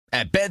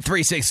At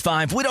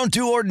Bet365, we don't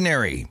do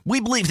ordinary. We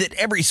believe that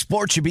every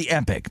sport should be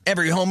epic.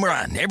 Every home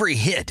run, every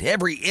hit,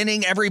 every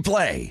inning, every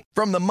play.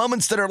 From the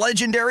moments that are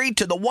legendary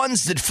to the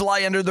ones that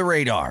fly under the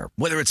radar.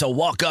 Whether it's a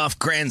walk-off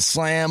grand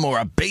slam or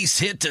a base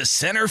hit to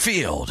center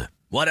field.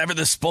 Whatever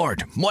the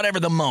sport, whatever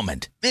the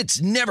moment.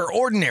 It's never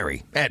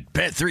ordinary at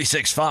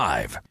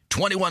Bet365.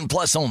 21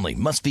 plus only.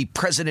 Must be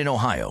present in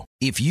Ohio.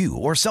 If you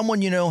or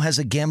someone you know has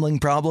a gambling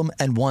problem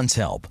and wants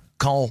help,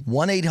 call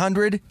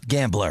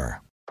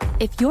 1-800-GAMBLER.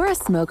 If you're a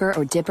smoker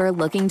or dipper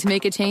looking to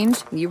make a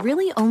change, you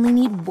really only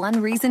need one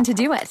reason to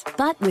do it.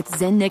 But with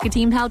Zyn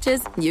nicotine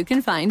pouches, you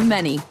can find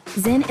many.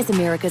 Zyn is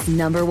America's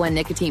 #1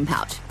 nicotine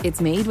pouch.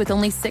 It's made with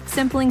only 6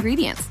 simple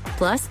ingredients.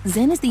 Plus,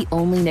 Zyn is the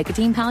only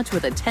nicotine pouch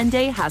with a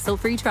 10-day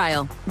hassle-free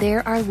trial.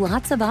 There are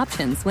lots of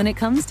options when it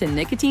comes to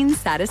nicotine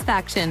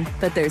satisfaction,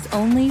 but there's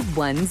only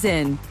one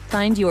Zyn.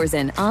 Find your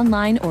Zyn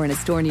online or in a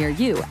store near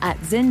you at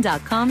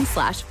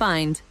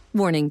zyn.com/find.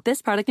 Warning,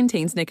 this product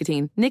contains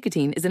nicotine.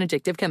 Nicotine is an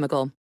addictive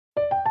chemical.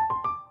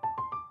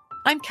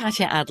 I'm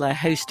Katya Adler,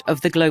 host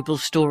of The Global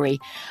Story.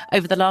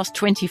 Over the last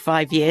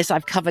 25 years,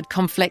 I've covered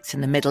conflicts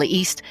in the Middle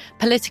East,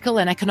 political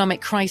and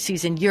economic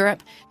crises in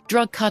Europe,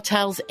 drug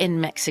cartels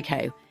in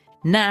Mexico.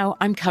 Now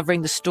I'm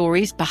covering the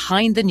stories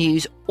behind the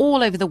news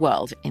all over the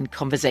world in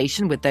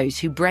conversation with those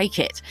who break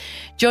it.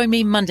 Join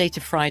me Monday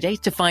to Friday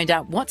to find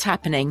out what's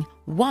happening,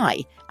 why,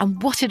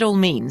 and what it all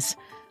means.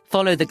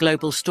 Follow The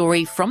Global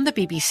Story from the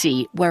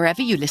BBC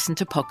wherever you listen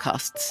to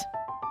podcasts.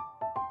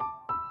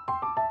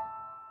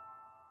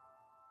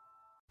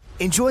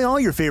 Enjoy all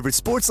your favorite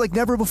sports like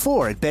never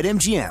before at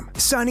BetMGM.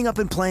 Signing up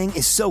and playing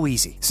is so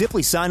easy.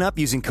 Simply sign up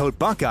using code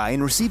Buckeye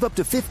and receive up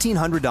to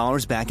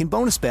 $1,500 back in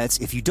bonus bets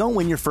if you don't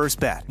win your first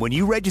bet. When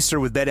you register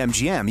with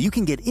BetMGM, you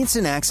can get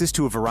instant access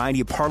to a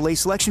variety of parlay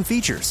selection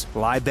features,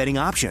 live betting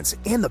options,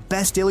 and the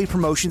best daily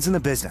promotions in the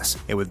business.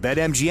 And with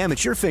BetMGM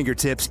at your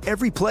fingertips,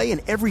 every play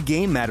and every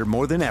game matter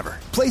more than ever.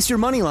 Place your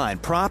moneyline,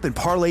 prop, and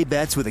parlay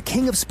bets with the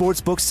king of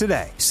sportsbooks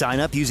today. Sign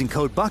up using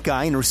code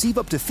Buckeye and receive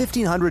up to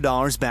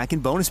 $1,500 back in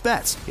bonus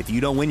bets if you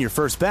don't win your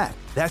first bet.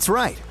 That's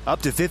right,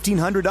 up to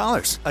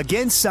 $1,500.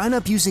 Again, sign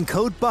up using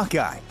code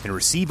Buckeye and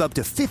receive up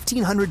to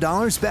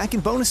 $1,500 back in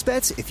bonus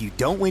bets if you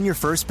don't win your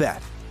first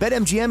bet.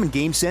 BetMGM and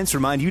GameSense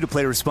remind you to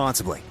play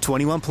responsibly.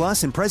 21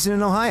 plus and present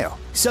in Ohio.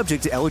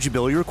 Subject to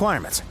eligibility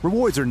requirements.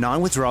 Rewards are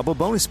non-withdrawable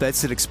bonus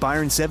bets that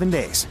expire in 7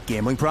 days.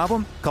 Gambling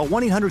problem? Call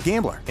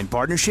 1-800-GAMBLER in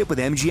partnership with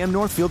MGM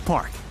Northfield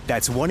Park.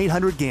 That's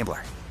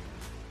 1-800-GAMBLER.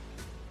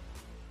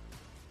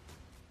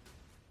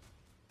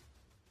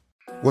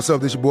 What's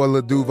up, this your boy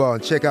Lil Duval,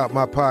 and check out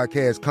my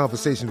podcast,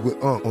 Conversations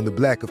with Unc, on the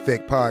Black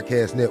Effect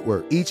Podcast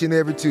Network. Each and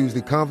every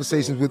Tuesday,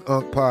 Conversations with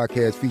Unc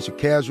podcast feature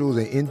casuals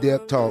and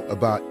in-depth talk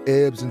about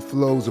ebbs and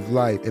flows of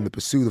life and the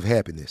pursuit of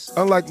happiness.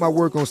 Unlike my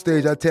work on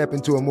stage, I tap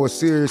into a more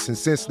serious and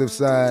sensitive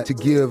side to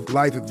give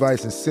life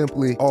advice and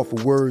simply offer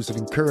words of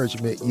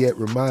encouragement, yet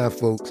remind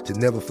folks to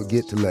never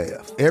forget to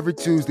laugh. Every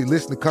Tuesday,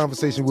 listen to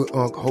Conversation with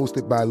Unc,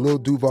 hosted by Lil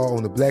Duval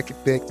on the Black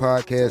Effect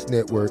Podcast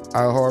Network,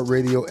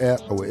 iHeartRadio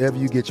app, or wherever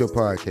you get your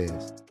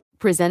podcasts.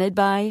 Presented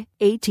by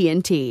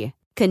AT&T.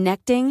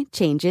 Connecting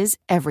changes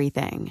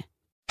everything.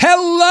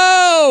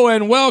 Hello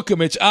and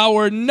welcome. It's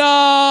our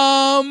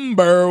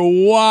number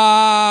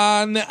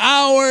one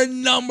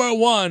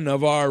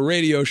of our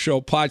radio show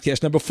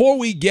podcast. Now, before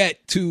we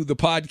get to the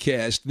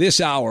podcast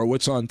this hour,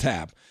 what's on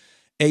tap,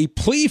 a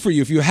plea for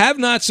you. If you have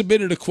not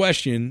submitted a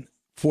question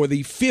for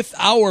the 5th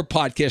hour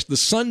podcast, the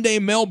Sunday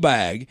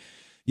mailbag,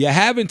 you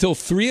have until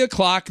 3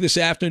 o'clock this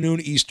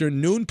afternoon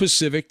Eastern, noon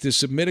Pacific, to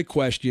submit a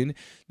question.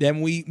 Then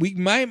we may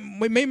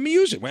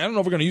use it. I don't know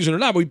if we're going to use it or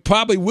not, but we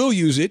probably will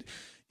use it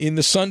in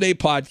the Sunday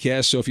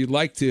podcast. So if you'd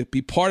like to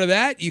be part of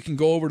that, you can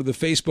go over to the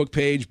Facebook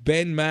page,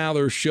 Ben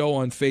Maller Show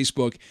on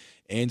Facebook,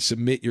 and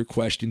submit your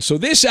question. So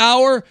this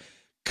hour,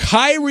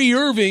 Kyrie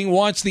Irving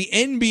wants the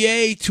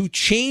NBA to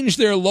change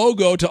their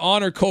logo to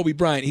honor Kobe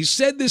Bryant. He's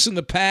said this in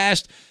the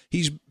past.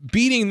 He's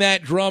beating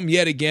that drum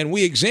yet again.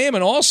 We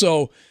examine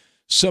also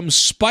some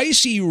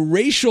spicy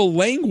racial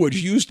language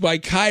used by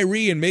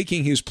Kyrie in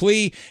making his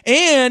plea,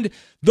 and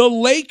the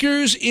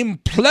Lakers'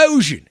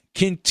 implosion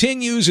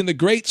continues in the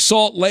Great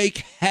Salt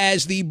Lake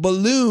as the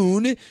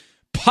balloon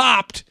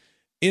popped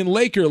in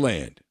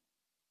Lakerland.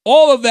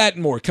 All of that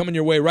and more coming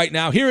your way right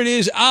now. Here it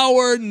is,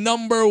 our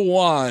number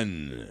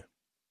one.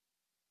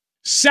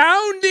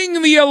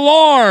 Sounding the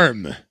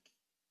alarm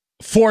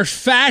for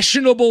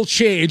fashionable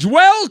change.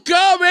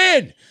 Welcome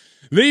in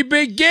the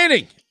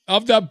beginning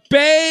of the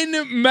Ben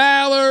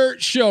Maller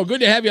Show.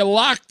 Good to have you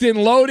locked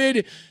and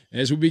loaded.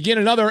 As we begin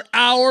another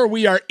hour,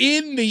 we are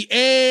in the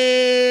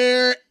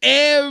air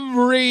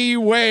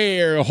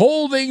everywhere,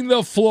 holding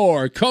the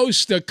floor,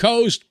 coast to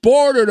coast,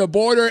 border to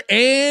border,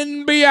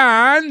 and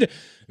beyond.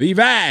 The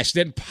vast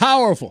and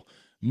powerful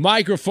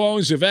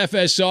microphones of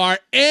FSR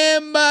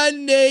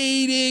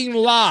emanating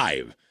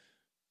live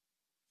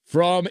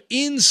from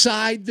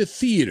inside the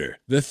theater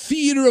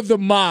of the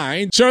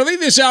mind. Certainly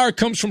this hour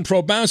comes from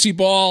Pro Bouncy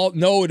Ball.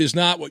 No, it is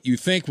not what you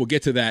think. We'll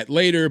get to that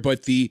later.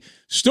 But the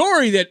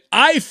story that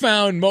I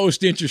found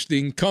most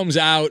interesting comes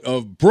out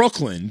of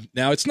Brooklyn.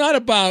 Now, it's not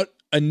about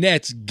a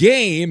Nets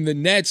game. The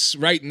Nets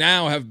right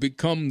now have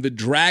become the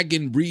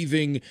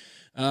dragon-breathing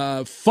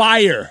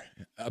fire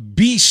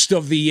beast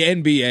of the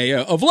NBA.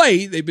 Of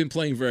late, they've been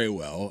playing very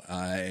well,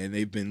 and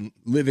they've been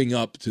living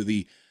up to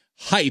the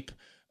hype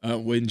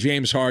when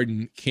James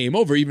Harden came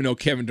over, even though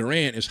Kevin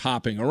Durant is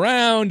hopping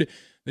around.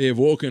 They have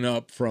woken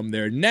up from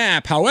their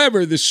nap.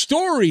 However, the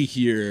story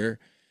here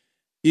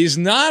is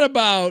not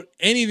about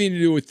anything to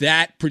do with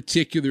that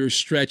particular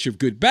stretch of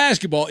good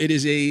basketball. It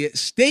is a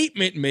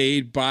statement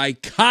made by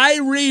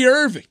Kyrie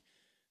Irving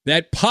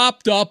that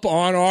popped up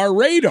on our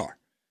radar.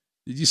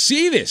 Did you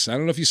see this? I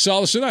don't know if you saw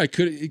this or not.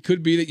 It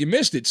could be that you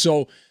missed it.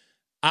 So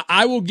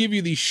I will give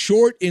you the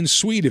short and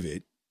sweet of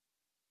it,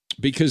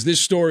 because this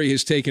story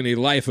has taken a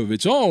life of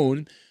its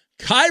own.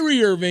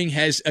 Kyrie Irving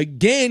has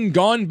again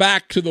gone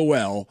back to the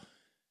well.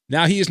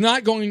 Now, he is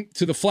not going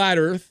to the flat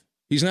earth.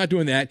 He's not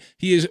doing that.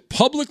 He is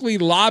publicly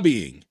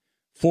lobbying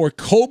for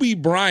Kobe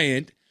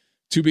Bryant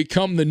to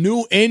become the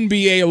new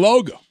NBA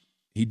logo.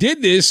 He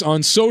did this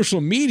on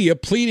social media,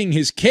 pleading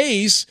his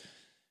case,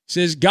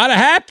 says, gotta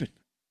happen.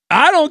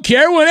 I don't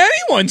care what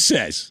anyone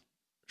says.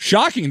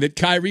 Shocking that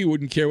Kyrie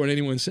wouldn't care what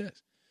anyone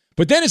says.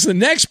 But then it's the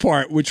next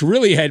part, which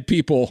really had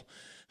people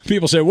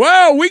say,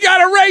 whoa, we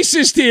got a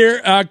racist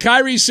here.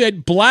 Kyrie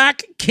said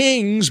black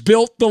kings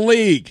built the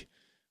league.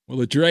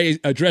 We'll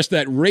address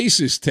that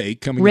racist take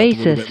coming up a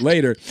little bit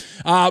later.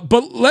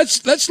 But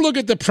let's look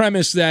at the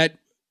premise that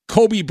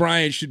Kobe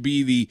Bryant should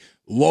be the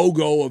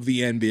logo of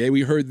the NBA.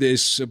 We heard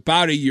this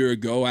about a year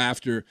ago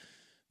after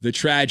the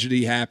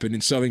tragedy happened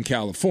in Southern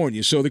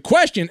California. So the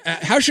question,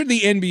 how should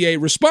the NBA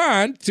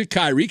respond to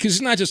Kyrie? Because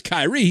it's not just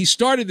Kyrie. He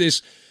started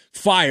this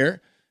fire,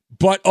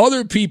 but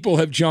other people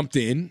have jumped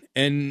in,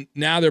 and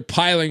now they're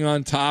piling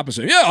on top and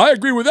saying, yeah, I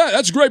agree with that.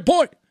 That's a great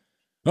point.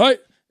 All right?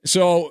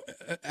 So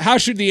how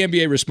should the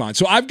NBA respond?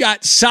 So I've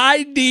got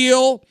side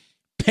deal,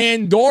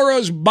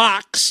 Pandora's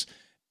box,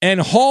 and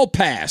hall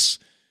pass.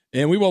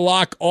 And we will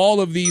lock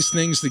all of these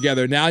things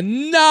together. Now,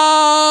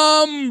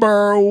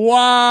 number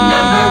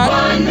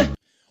one.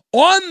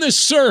 On the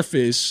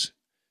surface,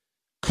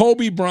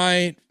 Kobe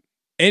Bryant,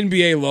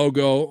 NBA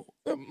logo,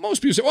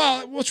 most people say,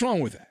 well, what's wrong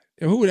with that?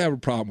 Who would have a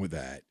problem with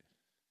that?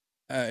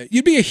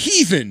 You'd be a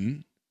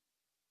heathen.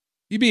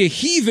 You'd be a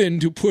heathen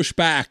to push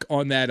back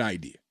on that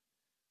idea.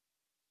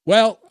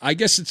 Well, I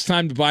guess it's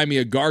time to buy me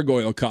a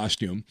gargoyle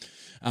costume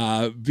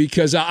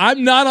because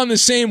I'm not on the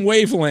same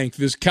wavelength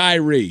as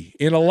Kyrie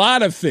in a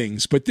lot of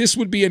things, but this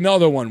would be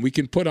another one we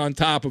can put on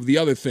top of the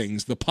other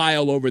things, the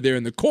pile over there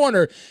in the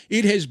corner.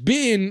 It has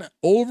been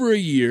over a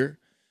year.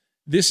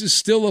 This is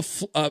still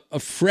a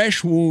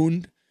fresh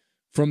wound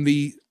from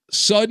the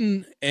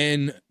sudden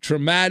and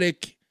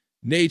traumatic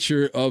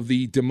nature of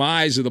the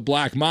demise of the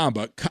Black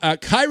Mamba.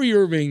 Kyrie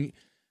Irving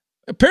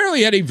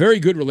apparently had a very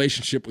good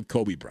relationship with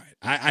Kobe Bryant.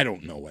 I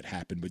don't know what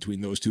happened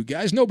between those two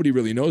guys. Nobody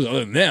really knows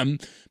other than them.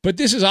 But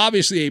this is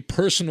obviously a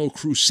personal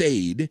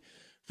crusade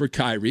for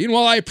Kyrie. And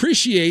while I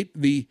appreciate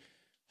the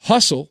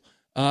hustle,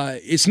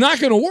 it's not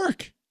going to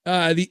work.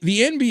 The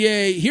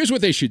NBA, here's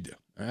what they should do.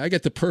 I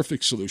got the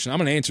perfect solution.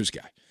 I'm an answers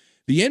guy.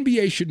 The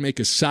NBA should make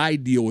a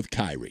side deal with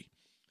Kyrie.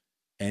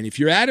 And if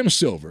you're Adam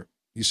Silver,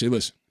 you say,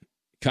 listen,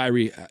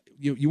 Kyrie,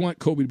 you want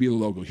Kobe to be the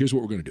logo. Here's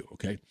what we're going to do,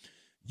 okay?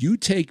 You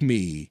take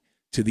me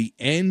to the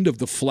end of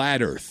the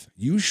flat earth.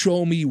 You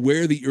show me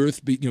where the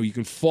earth, you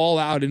can fall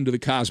out into the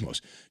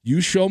cosmos.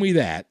 You show me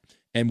that,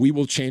 and we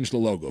will change the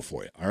logo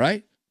for you, all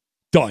right?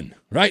 Done,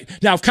 right?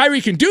 Now, if Kyrie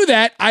can do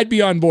that, I'd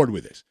be on board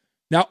with this.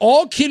 Now,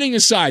 all kidding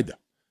aside, though,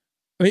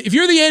 I mean, if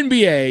you're the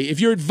NBA, if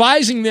you're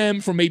advising them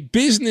from a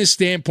business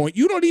standpoint,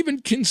 you don't even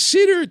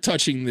consider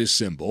touching this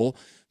symbol.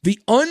 The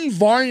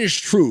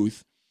unvarnished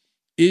truth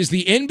is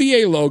the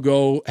NBA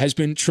logo has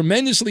been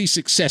tremendously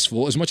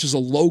successful, as much as a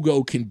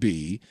logo can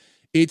be.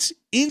 It's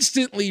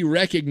instantly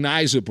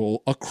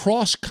recognizable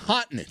across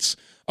continents,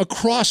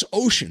 across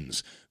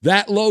oceans.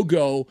 That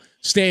logo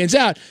stands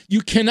out.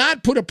 You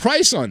cannot put a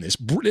price on this.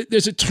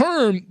 There's a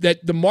term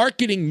that the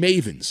marketing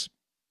mavens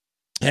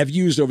have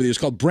used over the years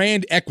called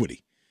brand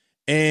equity.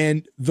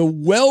 And the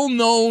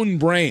well-known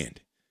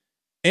brand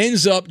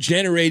ends up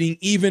generating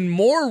even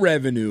more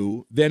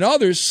revenue than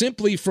others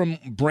simply from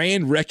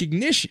brand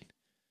recognition.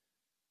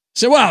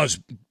 So, well, it's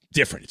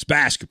different. It's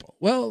basketball.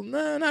 Well,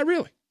 no, not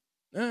really.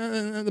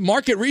 The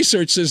market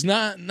research says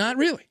not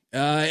really.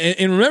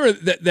 And remember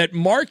that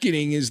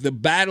marketing is the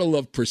battle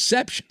of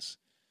perceptions,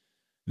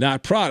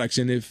 not products.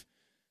 And if,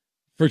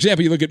 for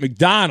example, you look at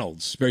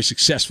McDonald's, very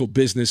successful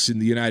business in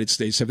the United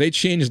States, have they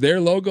changed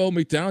their logo,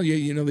 McDonald's?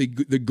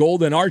 The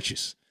golden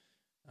arches.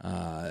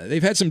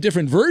 They've had some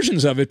different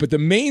versions of it, but the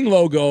main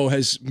logo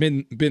has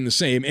been the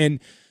same.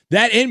 And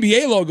that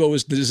NBA logo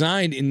was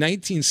designed in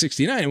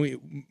 1969,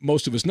 and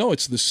most of us know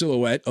it's the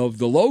silhouette of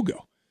the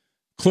logo.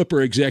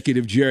 Clipper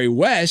executive Jerry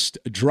West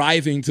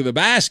driving to the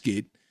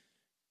basket.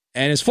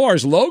 And as far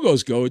as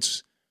logos go,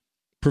 it's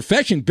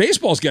perfection.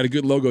 Baseball's got a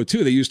good logo,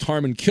 too. They used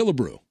Harmon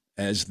Killebrew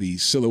as the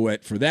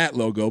silhouette for that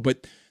logo.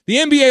 But the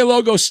NBA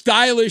logo,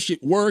 stylish,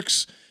 it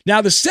works.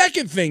 Now, the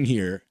second thing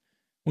here,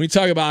 when you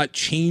talk about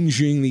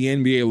changing the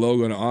NBA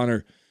logo to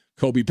honor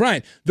Kobe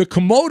Bryant, the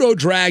Komodo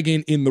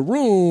dragon in the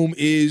room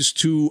is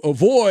to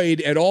avoid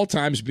at all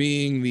times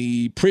being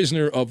the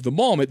prisoner of the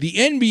moment. The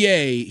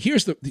NBA,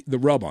 here's the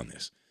rub on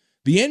this.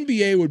 The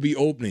NBA would be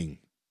opening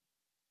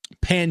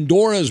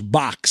Pandora's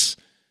box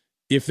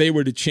if they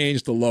were to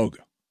change the logo.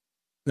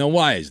 Now,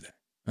 why is that?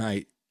 All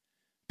right.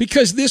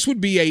 Because this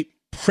would be a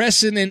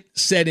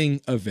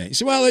precedent-setting event. You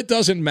say, well, it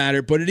doesn't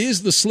matter, but it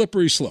is the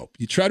slippery slope.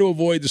 You try to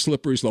avoid the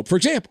slippery slope. For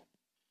example,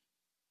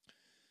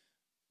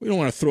 we don't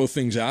want to throw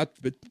things out,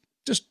 but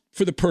just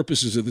for the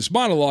purposes of this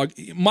monologue,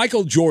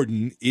 Michael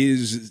Jordan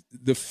is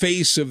the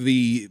face of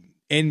the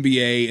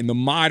NBA in the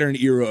modern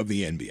era of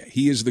the NBA.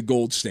 He is the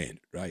gold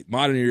standard, right?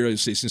 Modern era,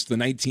 say, since the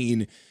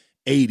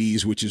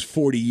 1980s, which is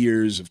 40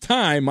 years of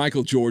time,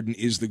 Michael Jordan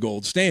is the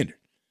gold standard.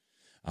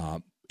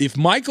 If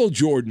Michael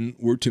Jordan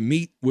were to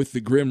meet with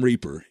the Grim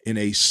Reaper in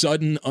a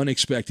sudden,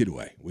 unexpected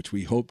way, which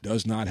we hope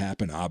does not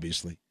happen,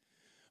 obviously,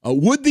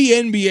 would the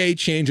NBA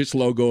change its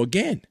logo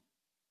again?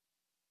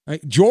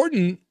 Right?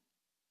 Jordan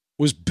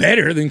was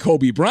better than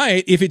Kobe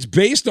Bryant. If it's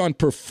based on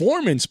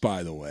performance,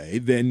 by the way,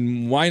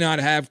 then why not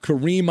have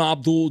Kareem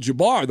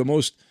Abdul-Jabbar, the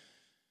most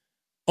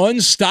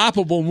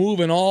unstoppable move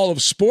in all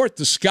of sport,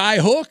 the sky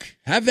hook?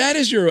 Have that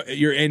as your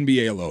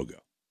NBA logo.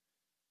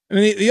 I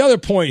mean, the other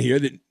point here,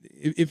 that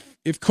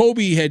if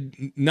Kobe had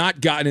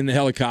not gotten in the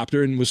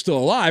helicopter and was still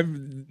alive,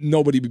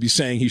 nobody would be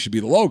saying he should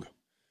be the logo.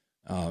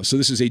 So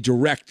this is a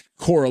direct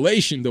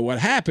correlation to what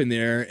happened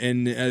there,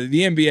 and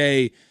the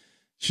NBA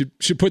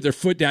should put their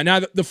foot down.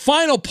 Now, the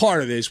final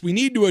part of this, we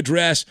need to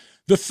address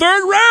the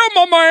third rail,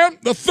 my man,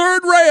 the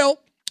third rail.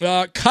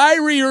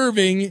 Kyrie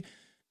Irving,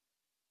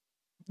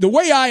 the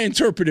way I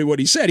interpreted what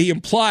he said, he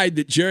implied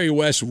that Jerry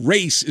West's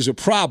race is a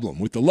problem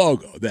with the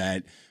logo,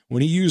 that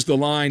when he used the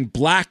line,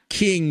 Black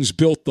Kings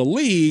built the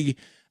league,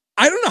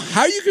 I don't know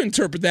how you can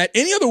interpret that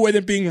any other way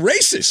than being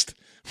racist.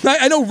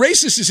 I know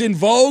racist is in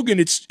vogue and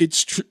it's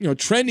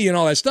trendy and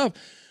all that stuff,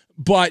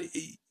 but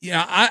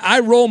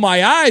I roll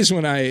my eyes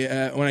when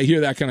I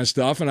hear that kind of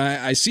stuff, and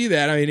I see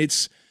that. I mean,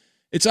 it's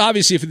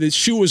obviously, if the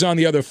shoe was on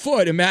the other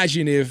foot,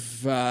 imagine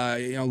if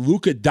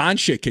Luka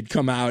Doncic had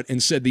come out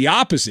and said the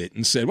opposite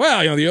and said,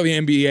 well, the early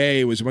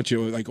NBA was a bunch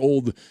of like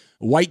old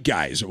white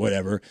guys or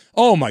whatever.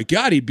 Oh my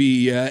God, he'd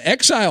be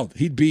exiled.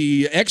 He'd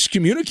be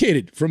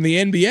excommunicated from the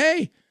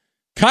NBA.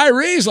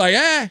 Kyrie's like,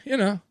 I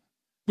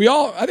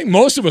think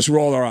most of us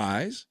roll our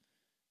eyes.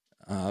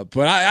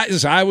 But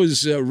I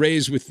was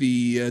raised with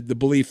the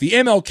belief, the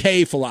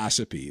MLK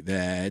philosophy,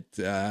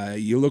 that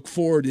you look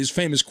forward, his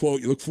famous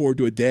quote, you look forward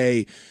to a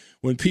day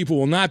when people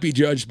will not be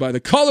judged by the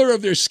color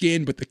of their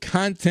skin, but the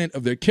content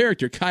of their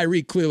character.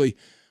 Kyrie clearly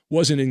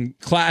wasn't in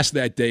class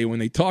that day when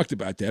they talked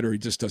about that, or he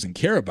just doesn't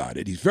care about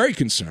it. He's very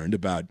concerned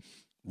about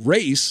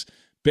race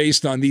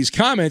based on these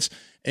comments.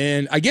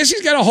 And I guess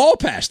he's got a hall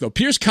pass, though.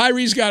 Pierce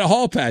Kyrie's got a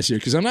hall pass here,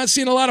 because I'm not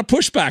seeing a lot of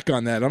pushback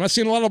on that. I'm not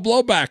seeing a lot of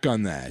blowback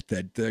on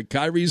that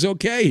Kyrie's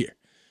okay here.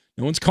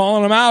 No one's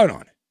calling him out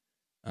on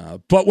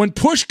it. But when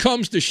push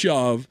comes to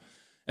shove,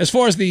 as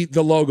far as the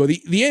logo,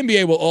 the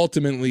NBA will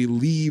ultimately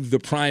leave the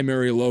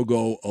primary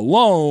logo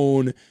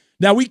alone.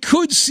 Now, we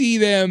could see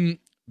them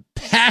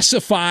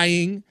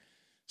pacifying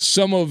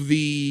some of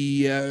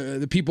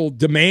the people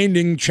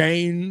demanding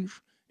change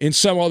in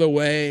some other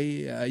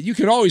way. You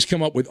can always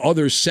come up with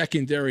other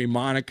secondary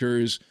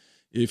monikers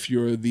if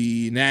you're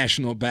the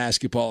National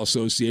Basketball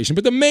Association.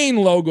 But the main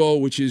logo,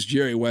 which is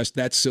Jerry West,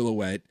 that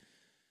silhouette,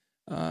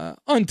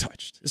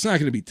 untouched. It's not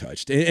going to be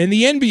touched. And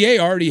the NBA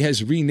already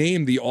has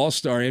renamed the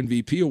All-Star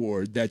MVP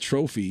Award, that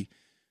trophy,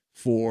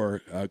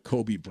 for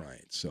Kobe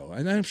Bryant. So,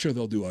 and I'm sure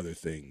they'll do other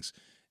things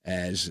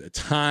as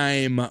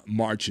time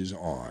marches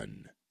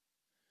on.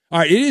 All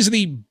right, it is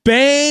the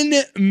Ben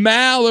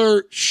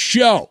Maller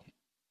Show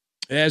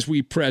as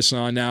we press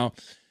on. Now,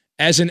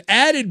 as an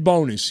added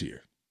bonus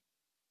here,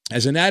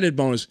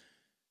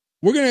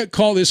 we're going to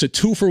call this a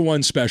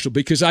 2-for-1 special,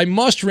 because I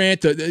must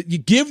rant. You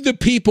give the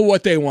people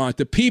what they want.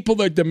 The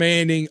people are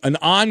demanding an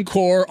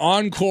encore.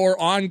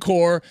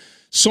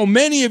 So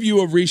many of you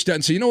have reached out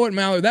and said, you know what,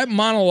 Maller, that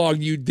monologue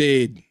you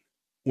did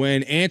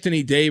when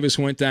Anthony Davis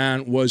went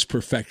down was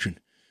perfection.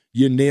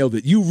 You nailed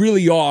it. You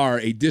really are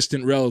a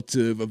distant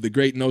relative of the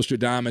great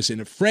Nostradamus and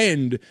a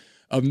friend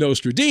of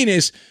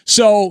Nostradamus.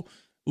 So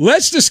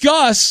let's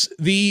discuss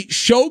the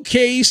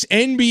Showcase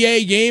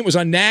NBA game. It was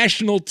on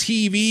national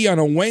TV on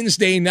a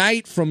Wednesday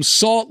night from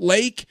Salt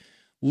Lake.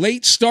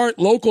 Late start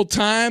local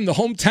time. The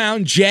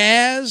hometown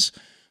Jazz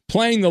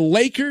playing the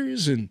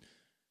Lakers. And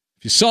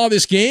if you saw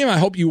this game, I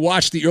hope you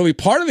watched the early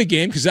part of the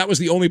game, because that was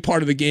the only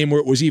part of the game where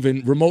it was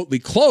even remotely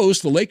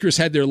close. The Lakers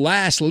had their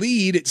last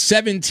lead at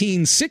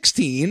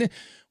 17-16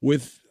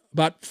 with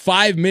about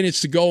 5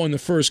 minutes to go in the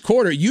first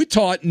quarter.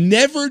 Utah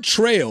never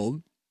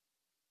trailed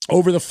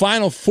over the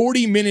final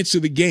 40 minutes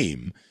of the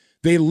game.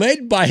 They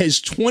led by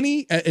as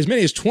many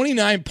as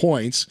 29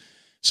 points,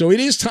 So it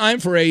is time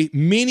for a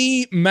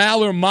mini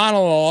Maller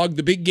monologue,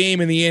 the big game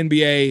in the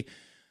NBA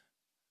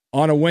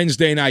on a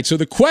Wednesday night. So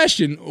the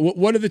question,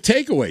 what are the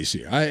takeaways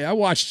here? I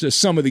watched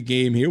some of the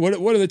game here. What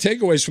are the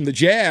takeaways from the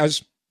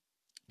Jazz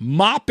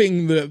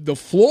mopping the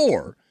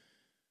floor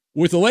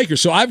with the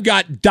Lakers? So I've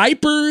got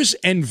diapers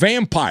and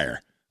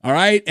vampire, all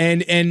right?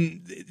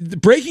 And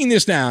breaking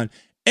this down,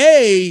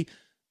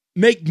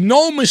 make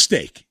no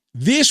mistake,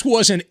 this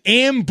was an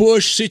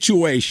ambush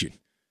situation.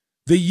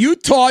 The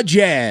Utah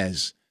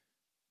Jazz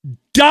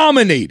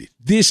dominated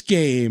this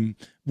game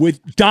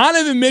with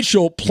Donovan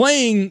Mitchell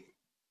playing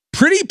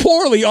pretty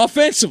poorly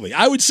offensively.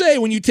 I would say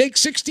when you take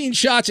 16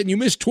 shots and you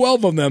miss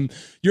 12 of them,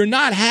 you're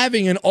not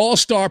having an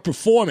all-star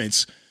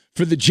performance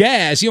for the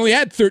Jazz. He only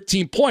had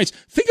 13 points.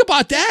 Think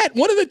about that.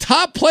 One of the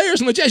top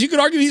players on the Jazz. You could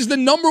argue he's the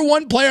number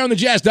one player on the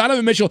Jazz.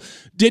 Donovan Mitchell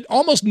did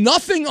almost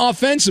nothing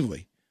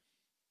offensively.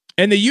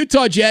 And the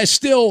Utah Jazz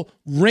still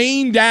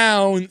rained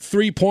down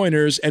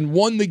three-pointers and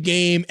won the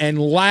game and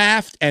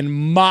laughed and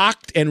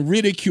mocked and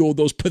ridiculed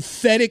those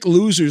pathetic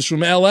losers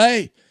from L.A.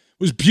 It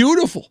was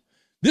beautiful.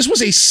 This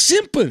was a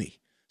symphony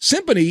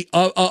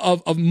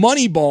of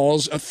money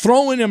balls,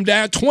 throwing them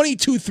down,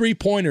 22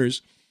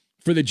 three-pointers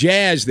for the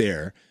Jazz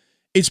there.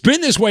 It's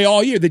been this way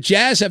all year. The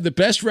Jazz have the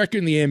best record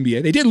in the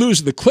NBA. They did lose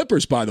to the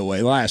Clippers, by the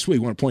way, last week.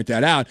 I want to point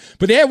that out.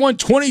 But they have won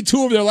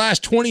 22 of their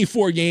last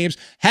 24 games,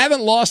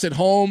 haven't lost at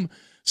home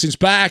since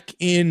back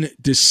in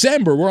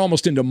December. We're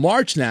almost into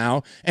March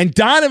now. And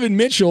Donovan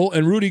Mitchell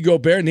and Rudy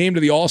Gobert named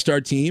to the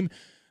All-Star team.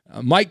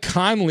 Mike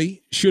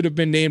Conley should have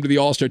been named to the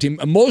All-Star team.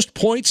 Most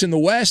points in the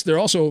West. They're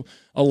also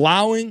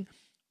allowing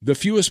the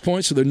fewest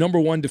points, so they're number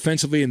one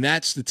defensively in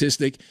that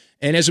statistic.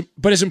 And as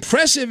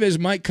impressive as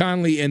Mike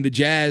Conley and the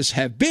Jazz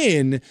have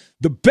been,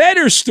 the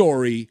better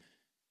story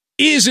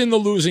is in the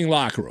losing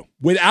locker room.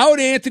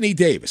 Without Anthony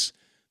Davis,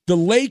 the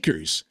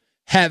Lakers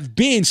have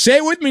been, say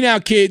it with me now,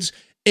 kids,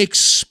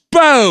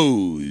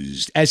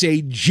 exposed as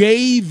a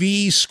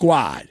JV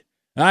squad.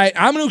 All right,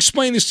 I'm going to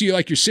explain this to you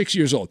like you're 6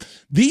 years old.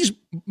 These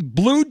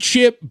blue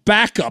chip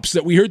backups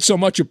that we heard so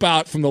much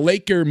about from the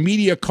Laker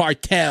media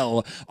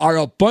cartel are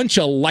a bunch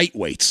of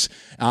lightweights.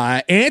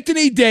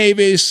 Anthony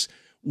Davis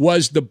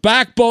was the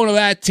backbone of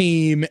that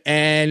team,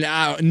 and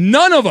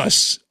none of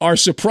us are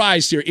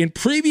surprised here. In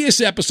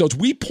previous episodes,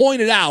 we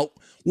pointed out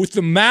with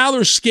the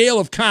Maller scale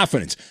of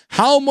confidence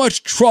how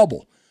much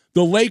trouble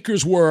the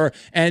Lakers were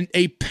and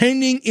a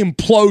pending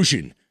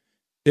implosion.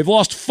 They've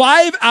lost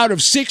 5 out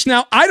of 6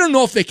 now. I don't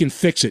know if they can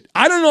fix it.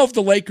 I don't know if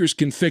the Lakers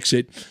can fix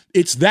it.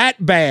 It's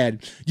that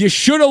bad. You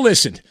should have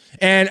listened.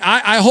 And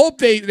I hope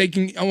they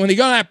can, when they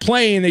go on that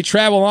plane, they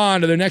travel on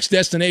to their next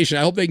destination,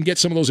 I hope they can get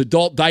some of those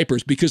adult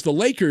diapers, because the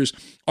Lakers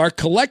are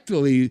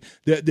collectively,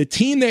 the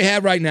team they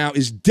have right now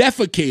is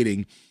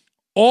defecating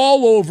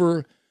all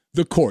over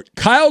the court.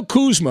 Kyle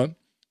Kuzma,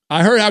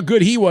 I heard how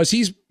good he was.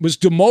 He was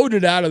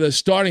demoted out of the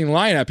starting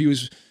lineup. He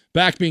was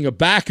back being a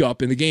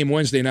backup in the game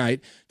Wednesday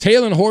night.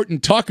 Talen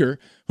Horton-Tucker,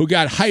 who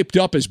got hyped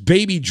up as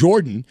Baby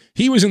Jordan,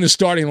 he was in the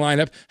starting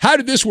lineup. How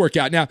did this work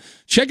out? Now,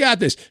 check out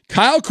this.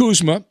 Kyle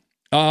Kuzma,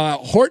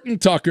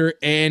 Horton-Tucker,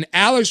 and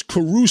Alex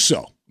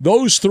Caruso,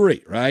 those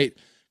three, right,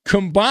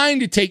 combined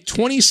to take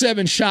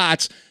 27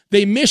 shots.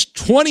 They missed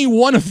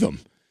 21 of them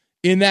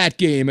in that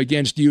game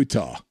against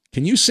Utah.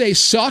 Can you say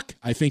suck?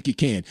 I think you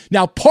can.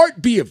 Now,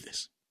 part B of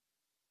this,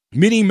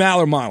 mini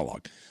Maller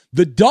monologue.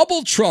 The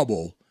double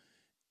trouble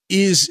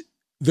is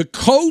the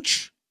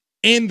coach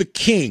and the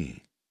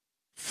king.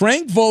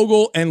 Frank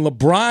Vogel and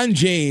LeBron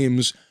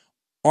James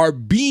are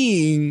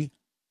being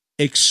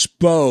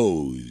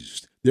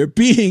exposed. They're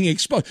being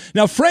exposed.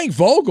 Now, Frank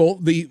Vogel,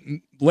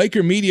 the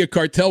Laker media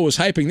cartel, was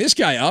hyping this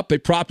guy up. They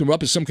propped him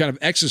up as some kind of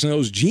X's and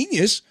O's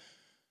genius.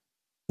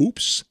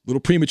 Oops, a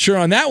little premature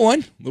on that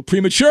one. A little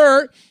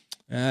premature.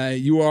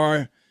 You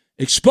are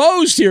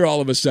exposed here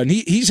all of a sudden.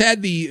 He's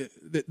had the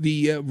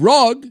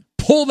rug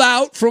pulled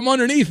out from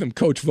underneath him,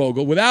 Coach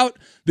Vogel. Without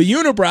the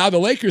unibrow, the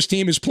Lakers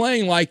team is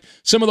playing like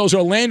some of those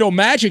Orlando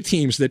Magic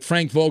teams that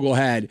Frank Vogel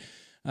had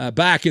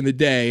back in the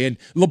day. And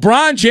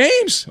LeBron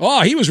James,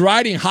 he was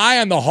riding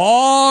high on the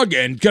hog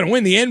and going to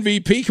win the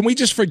MVP. Can we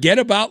just forget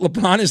about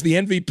LeBron as the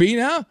MVP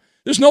now?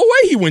 There's no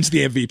way he wins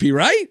the MVP,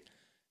 right?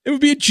 It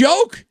would be a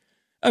joke.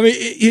 I mean,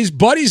 his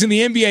buddies in the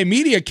NBA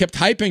media kept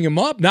hyping him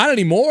up. Not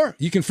anymore.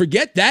 You can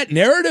forget that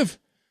narrative.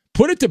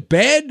 Put it to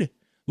bed.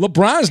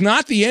 LeBron's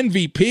not the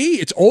MVP.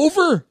 It's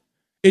over.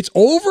 It's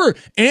over.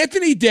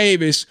 Anthony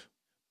Davis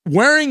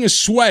wearing a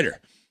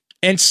sweater.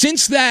 And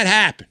since that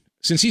happened,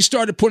 since he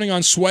started putting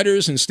on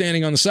sweaters and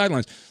standing on the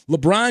sidelines,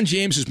 LeBron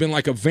James has been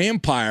like a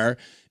vampire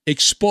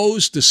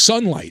exposed to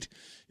sunlight.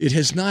 It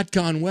has not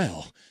gone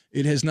well.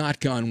 It has not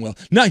gone well.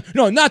 No,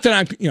 not that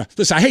I'm,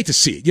 listen, I hate to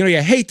see it. You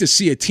hate to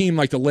see a team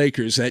like the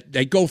Lakers that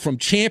they go from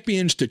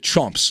champions to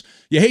chumps.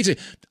 You hate to,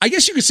 I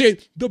guess you could say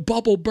the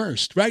bubble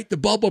burst, right? The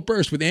bubble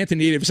burst with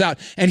Anthony Davis out.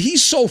 And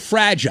he's so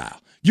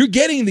fragile. You're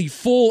getting the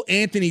full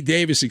Anthony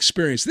Davis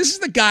experience. This is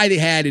the guy they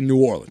had in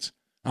New Orleans.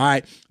 All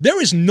right.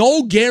 There is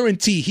no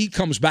guarantee he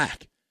comes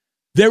back.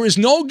 There is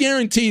no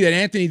guarantee that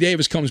Anthony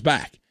Davis comes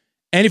back.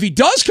 And if he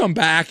does come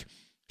back,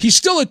 He's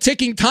still a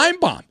ticking time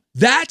bomb.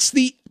 That's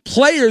the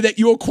player that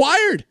you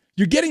acquired.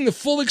 You're getting the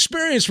full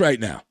experience right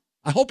now.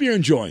 I hope you're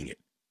enjoying it.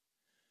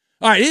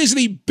 All right, it is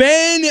the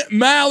Ben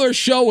Maller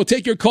Show. We'll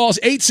take your calls,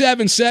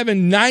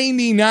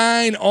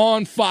 877-99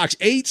 on Fox,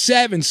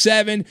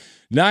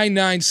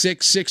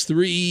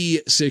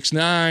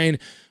 877-996-6369.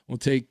 We'll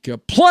take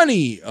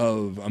plenty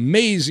of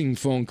amazing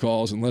phone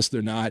calls, unless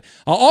they're not.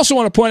 I also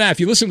want to point out, if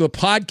you listen to the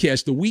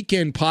podcast, the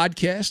weekend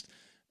podcast,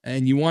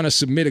 and you want to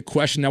submit a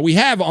question. Now, we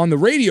have on the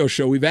radio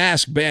show, we've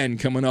asked Ben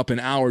coming up in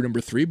hour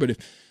number 3, but if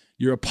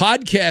you're a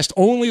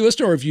podcast-only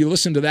listener, or if you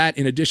listen to that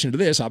in addition to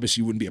this,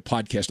 obviously you wouldn't be a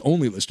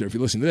podcast-only listener if you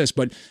listen to this,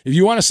 but if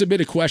you want to submit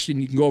a question,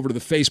 you can go over to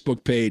the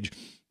Facebook page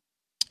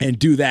and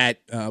do that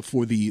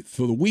for the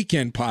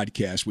weekend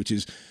podcast, which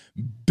is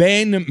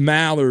Ben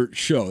Maller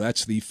Show.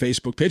 That's the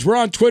Facebook page. We're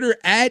on Twitter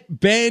at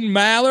Ben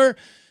Maller,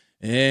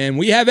 and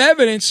we have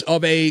evidence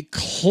of a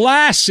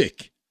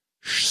classic,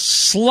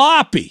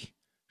 sloppy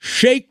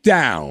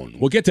shakedown.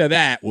 We'll get to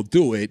that. We'll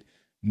do it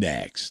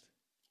next.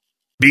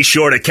 Be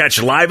sure to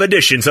catch live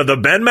editions of the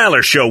Ben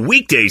Maller Show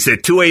weekdays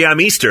at 2 a.m.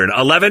 Eastern,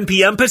 11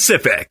 p.m.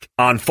 Pacific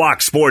on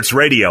Fox Sports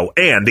Radio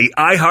and the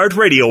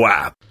iHeartRadio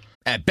app.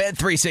 At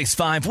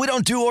Bet365, we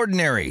don't do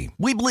ordinary.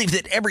 We believe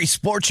that every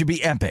sport should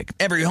be epic.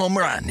 Every home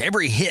run,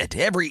 every hit,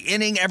 every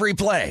inning, every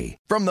play.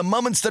 From the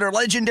moments that are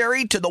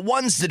legendary to the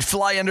ones that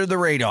fly under the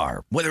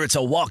radar. Whether it's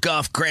a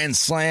walk-off grand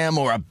slam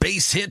or a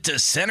base hit to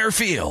center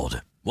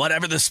field.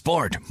 Whatever the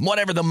sport,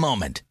 whatever the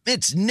moment,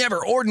 it's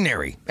never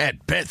ordinary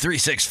at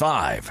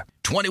Bet365.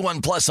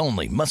 21 plus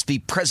only. Must be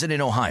present in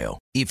Ohio.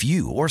 If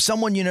you or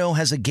someone you know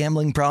has a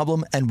gambling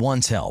problem and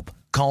wants help,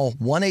 call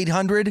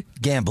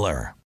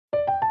 1-800-GAMBLER.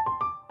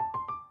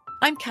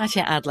 I'm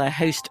Katya Adler,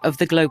 host of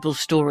The Global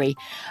Story.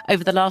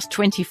 Over the last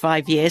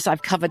 25 years,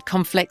 I've covered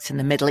conflicts in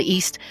the Middle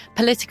East,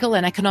 political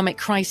and economic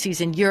crises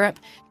in Europe,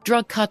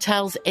 drug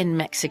cartels in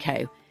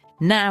Mexico.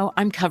 Now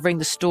I'm covering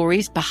the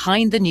stories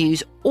behind the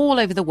news all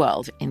over the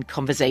world in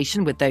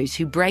conversation with those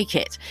who break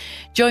it.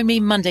 Join me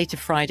Monday to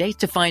Friday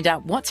to find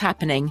out what's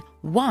happening,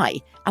 why,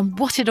 and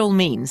what it all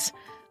means.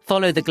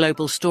 Follow The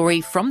Global Story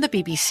from the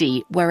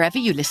BBC wherever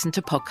you listen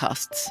to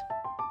podcasts.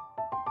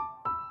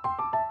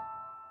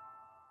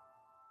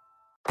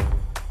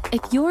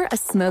 If you're a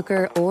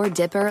smoker or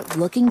dipper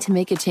looking to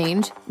make a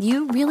change,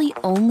 you really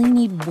only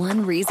need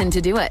one reason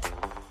to do it.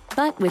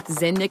 But with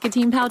Zyn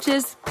nicotine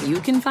pouches, you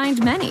can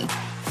find many.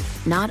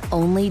 Not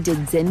only did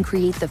Zyn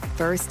create the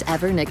first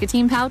ever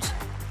nicotine pouch,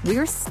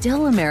 we're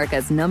still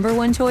America's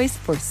 #1 choice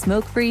for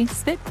smoke-free,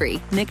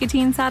 spit-free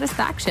nicotine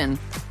satisfaction.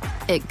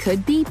 It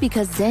could be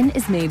because Zyn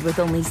is made with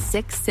only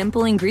 6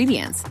 simple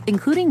ingredients,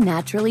 including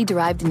naturally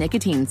derived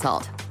nicotine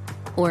salt.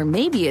 Or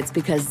maybe it's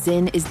because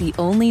Zyn is the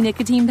only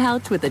nicotine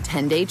pouch with a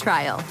 10-day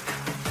trial.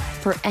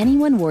 For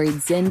anyone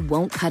worried Zyn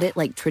won't cut it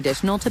like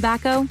traditional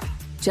tobacco,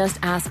 just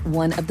ask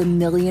one of the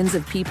millions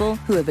of people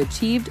who have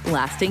achieved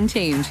lasting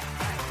change.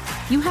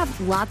 You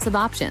have lots of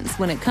options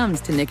when it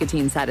comes to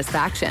nicotine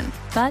satisfaction,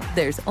 but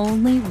there's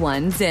only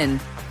one Zyn.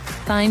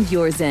 Find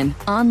your Zyn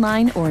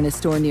online or in a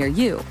store near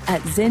you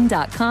at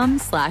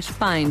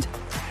zyn.com/find.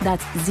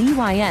 That's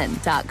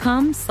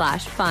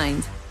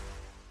ZYN.com/find.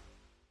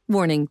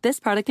 Warning, this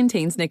product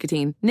contains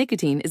nicotine.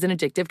 Nicotine is an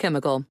addictive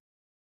chemical.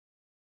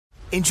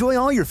 Enjoy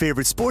all your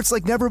favorite sports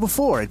like never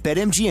before at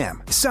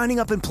BetMGM. Signing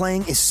up and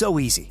playing is so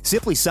easy.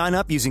 Simply sign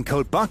up using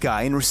code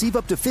Buckeye and receive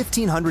up to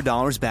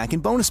 $1,500 back in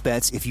bonus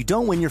bets if you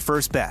don't win your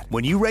first bet.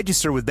 When you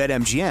register with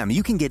BetMGM,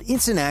 you can get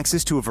instant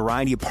access to a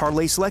variety of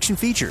parlay selection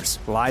features,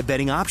 live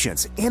betting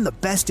options, and the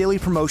best daily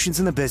promotions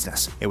in the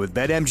business. And with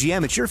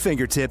BetMGM at your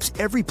fingertips,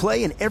 every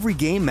play and every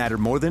game matter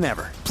more than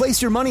ever.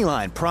 Place your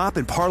moneyline, prop,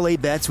 and parlay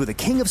bets with the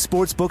king of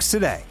sportsbooks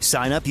today.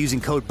 Sign up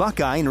using code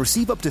Buckeye and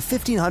receive up to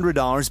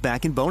 $1,500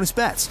 back in bonus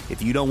bets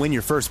if you don't win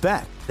your first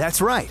bet.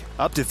 That's right,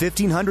 up to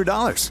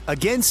 $1,500.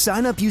 Again,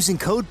 sign up using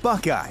code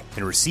Buckeye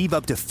and receive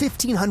up to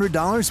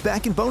 $1,500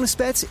 back in bonus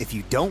bets if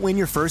you don't win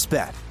your first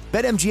bet.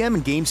 BetMGM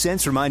and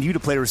GameSense remind you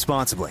to play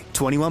responsibly.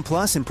 21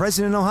 plus and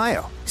present in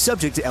Ohio.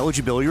 Subject to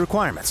eligibility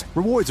requirements.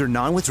 Rewards are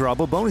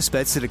non-withdrawable bonus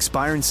bets that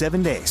expire in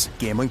 7 days.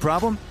 Gambling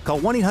problem? Call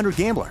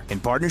 1-800-GAMBLER in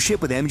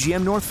partnership with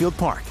MGM Northfield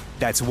Park.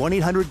 That's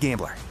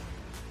 1-800-GAMBLER.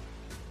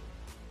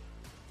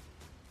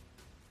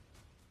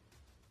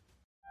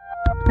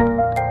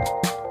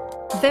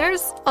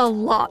 There's a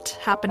lot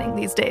happening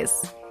these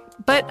days,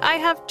 but I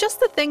have just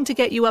the thing to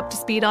get you up to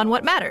speed on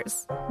what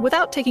matters,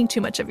 without taking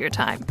too much of your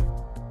time.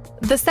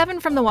 The 7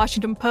 from the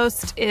Washington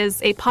Post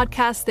is a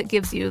podcast that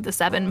gives you the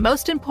 7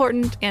 most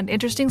important and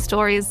interesting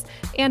stories,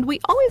 and we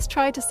always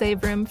try to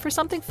save room for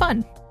something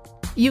fun.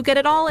 You get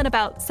it all in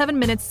about 7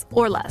 minutes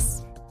or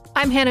less.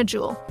 I'm Hannah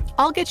Jewell.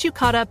 I'll get you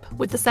caught up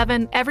with the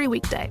 7 every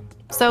weekday,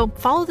 so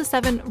follow the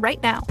 7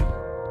 right now.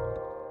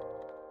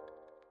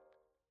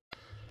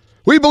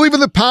 We believe in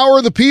the power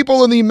of the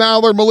people and the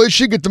Maller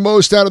Militia. Get the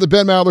most out of the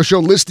Ben Maller Show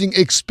listening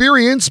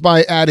experience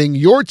by adding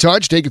your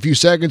touch. Take a few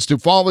seconds to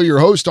follow your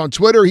host on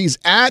Twitter. He's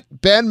at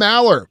Ben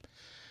Maller.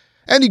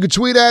 And you can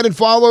tweet at and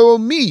follow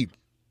me,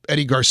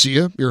 Eddie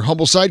Garcia, your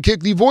humble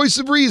sidekick, the voice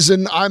of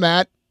reason. I'm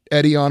at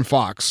Eddie on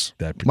Fox.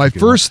 My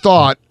first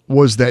thought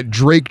was that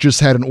Drake just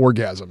had an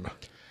orgasm.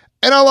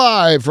 And now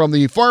live from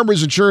the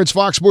Farmers Insurance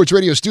Fox Sports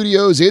Radio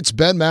studios, it's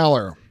Ben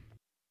Maller.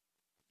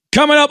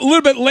 Coming up a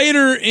little bit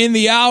later in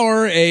the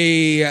hour,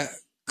 a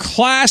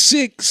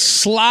classic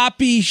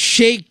sloppy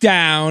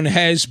shakedown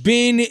has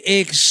been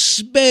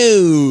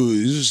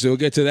exposed. We'll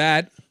get to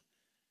that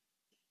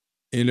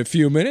in a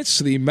few minutes.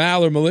 The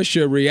Maller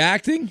Militia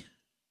reacting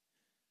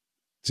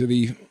to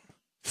the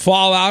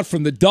fallout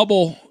from the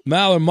double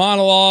Maller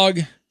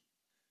monologue.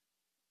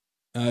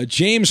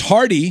 James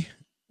Hardy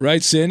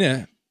writes in,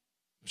 I'm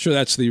sure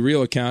that's the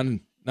real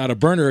account, not a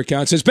burner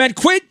account, says, Ben,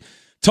 quit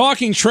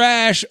talking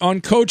trash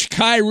on Coach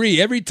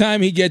Kyrie. Every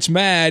time he gets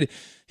mad,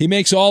 he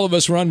makes all of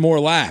us run more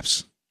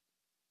laps.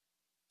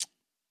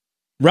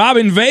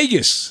 Robin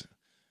Vegas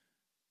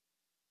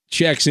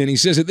checks in. He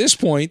says, at this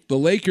point, the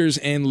Lakers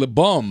and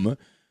LeBum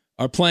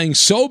are playing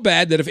so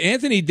bad that if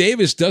Anthony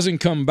Davis doesn't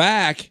come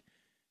back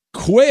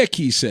quick,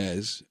 he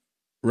says,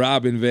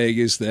 Robin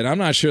Vegas, that I'm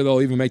not sure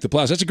they'll even make the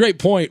playoffs. That's a great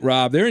point,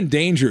 Rob. They're in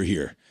danger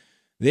here.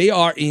 They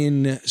are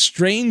in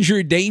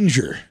stranger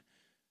danger.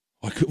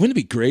 Wouldn't it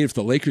be great if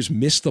the Lakers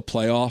missed the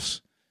playoffs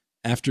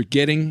after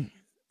getting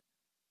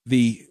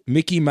the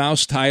Mickey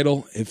Mouse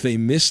title? If they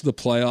missed the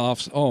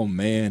playoffs, oh,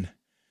 man.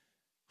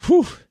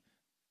 Whew.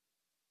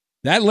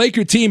 That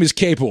Laker team is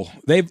capable.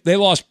 They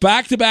lost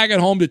back-to-back at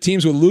home to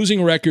teams with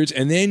losing records,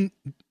 and then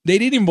they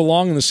didn't even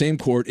belong in the same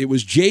court. It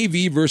was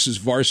JV versus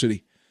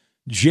varsity.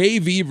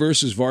 JV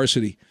versus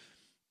varsity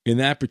in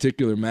that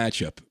particular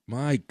matchup.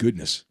 My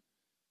goodness.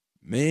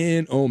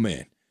 Man, oh,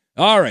 man.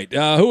 All right,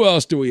 who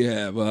else do we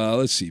have?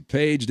 Let's see.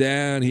 Page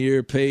down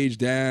here, page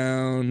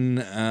down.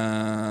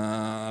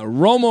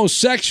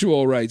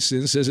 Romosexual writes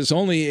in, says it's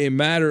only a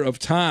matter of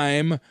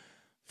time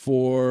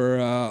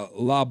for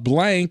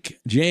LeBlanc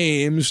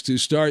James to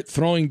start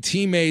throwing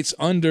teammates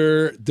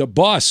under the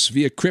bus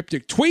via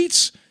cryptic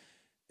tweets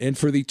and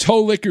for the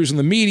toe lickers in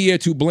the media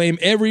to blame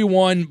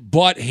everyone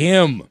but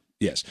him.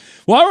 Yes.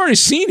 Well, I've already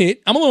seen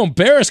it. I'm a little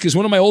embarrassed because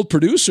one of my old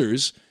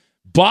producers,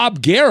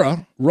 Bob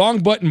Guerra,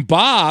 Wrong Button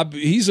Bob,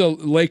 he's a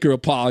Laker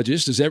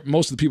apologist, as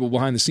most of the people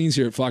behind the scenes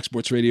here at Fox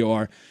Sports Radio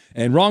are.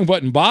 And Wrong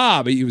Button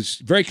Bob, he was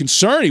very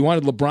concerned. He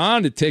wanted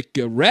LeBron to take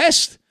a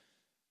rest.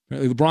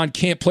 Apparently LeBron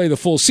can't play the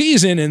full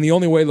season, and the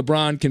only way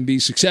LeBron can be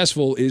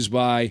successful is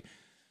by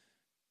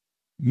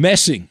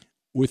messing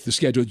with the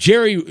schedule,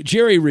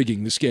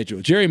 jerry-rigging the schedule,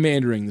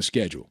 gerrymandering the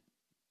schedule.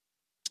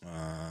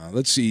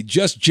 Let's see.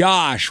 Just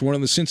Josh, one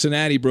of the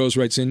Cincinnati bros,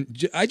 writes in,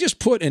 I just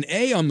put an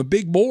A on the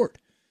big board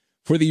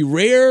for the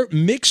rare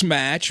mix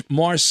match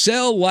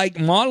Marcel-like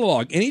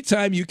monologue.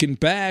 Anytime you can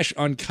bash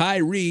on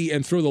Kyrie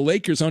and throw the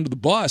Lakers under the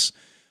bus,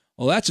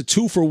 well, that's a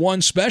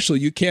 2-for-1 special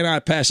you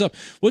cannot pass up.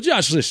 Well,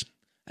 Josh, listen,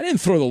 I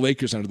didn't throw the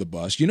Lakers under the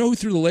bus. You know who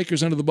threw the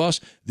Lakers under the bus?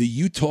 The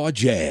Utah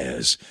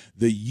Jazz.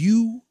 The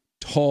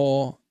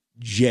Utah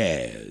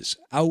Jazz.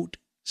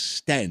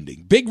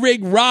 Outstanding. Big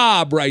Rig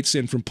Rob writes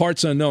in from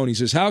Parts Unknown. He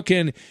says, how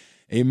can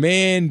a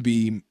man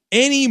be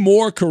any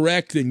more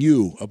correct than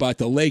you about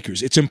the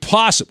Lakers? It's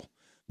impossible.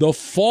 The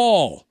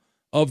fall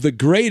of the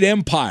great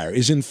empire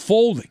is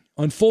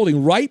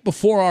unfolding right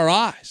before our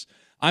eyes.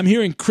 I'm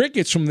hearing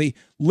crickets from the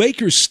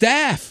Lakers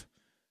staff.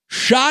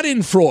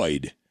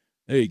 Schadenfreude.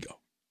 There you go.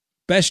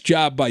 Best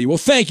job by you. Well,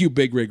 thank you,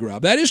 Big Rig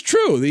Rob. That is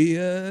true.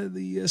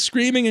 The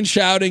screaming and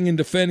shouting and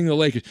defending the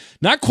Lakers.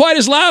 Not quite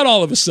as loud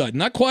all of a sudden.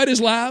 Not quite as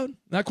loud.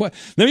 Not quite.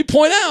 Let me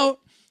point out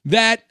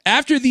that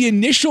after the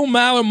initial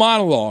Maller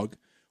monologue,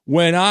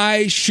 when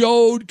I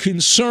showed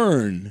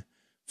concern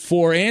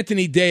for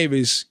Anthony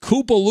Davis,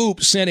 Koopa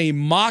Loop sent a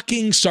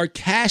mocking,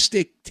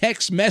 sarcastic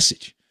text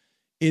message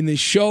in the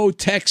show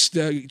text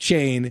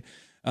chain,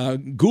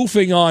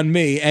 goofing on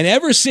me. And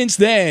ever since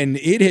then,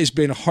 it has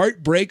been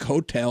Heartbreak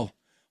Hotel.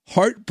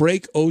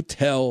 Heartbreak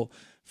Hotel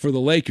for the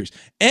Lakers.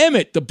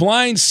 Emmett, the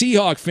blind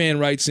Seahawk fan,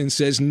 writes in,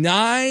 says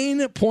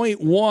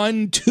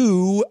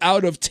 9.12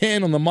 out of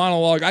 10 on the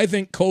monologue. I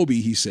think Kobe,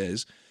 he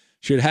says,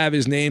 should have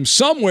his name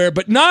somewhere,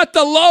 but not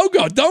the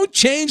logo. Don't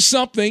change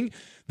something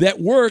that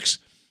works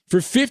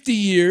for 50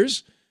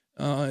 years.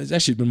 It's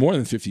actually been more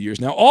than 50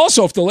 years now.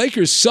 Also, if the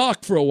Lakers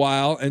suck for a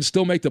while and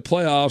still make the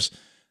playoffs,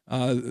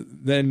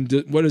 then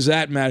what does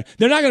that matter?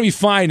 They're not going to be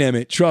fine,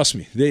 Emmett. Trust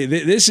me.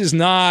 This is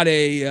not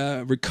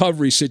a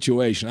recovery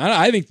situation.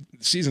 I think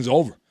the season's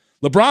over.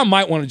 LeBron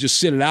might want to just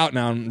sit it out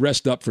now and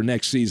rest up for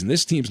next season.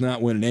 This team's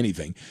not winning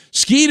anything.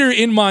 Skeeter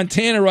in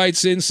Montana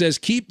writes in, says,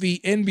 keep the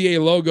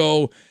NBA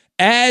logo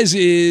as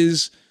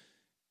is.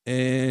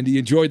 And he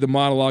enjoyed the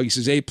monologue. He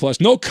says A+.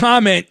 No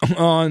comment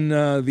on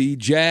the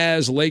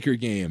Jazz-Laker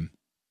game.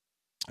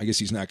 I guess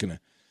he's not going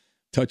to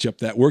touch up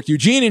that work.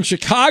 Eugene in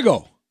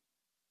Chicago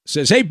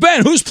says, hey,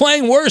 Ben, who's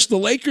playing worse, the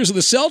Lakers or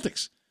the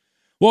Celtics?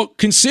 Well,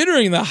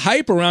 considering the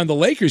hype around the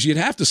Lakers, you'd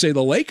have to say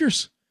the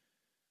Lakers,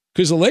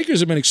 because the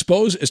Lakers have been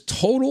exposed as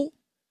total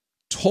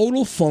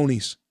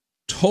phonies,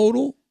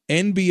 total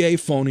NBA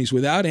phonies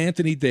without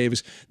Anthony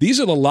Davis. These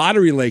are the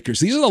lottery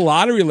Lakers.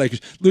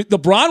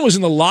 LeBron was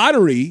in the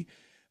lottery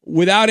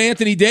without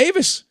Anthony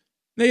Davis.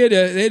 They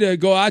had to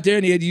go out there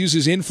and he had to use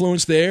his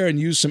influence there and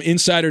use some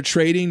insider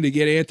trading to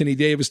get Anthony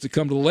Davis to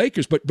come to the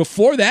Lakers. But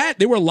before that,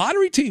 they were a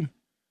lottery team.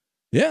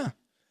 Yeah.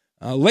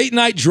 Late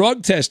night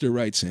drug tester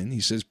writes in. He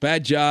says,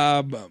 bad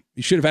job.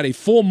 You should have had a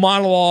full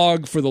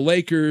monologue for the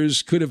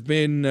Lakers. Could have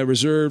been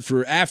reserved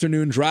for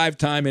afternoon drive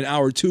time in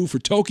hour 2 for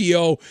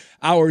Tokyo,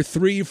 hour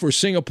 3 for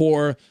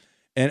Singapore,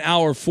 and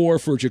hour 4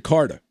 for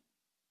Jakarta.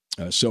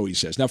 So he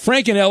says. Now,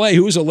 Frank in L.A.,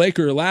 who is a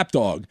Laker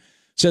lapdog,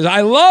 says,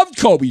 I loved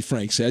Kobe,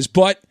 Frank says,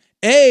 but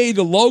A,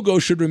 the logo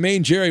should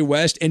remain Jerry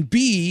West, and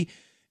B,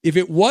 if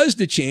it was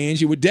to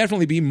change, it would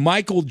definitely be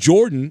Michael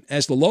Jordan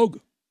as the logo.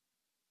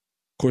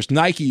 Of course,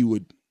 Nike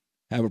would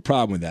have a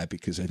problem with that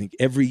because I think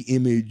every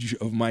image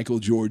of Michael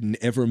Jordan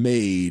ever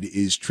made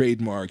is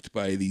trademarked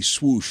by the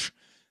swoosh.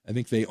 I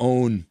think they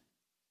own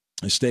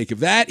a stake of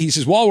that. He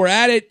says, while we're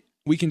at it,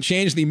 we can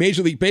change the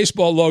Major League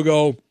Baseball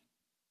logo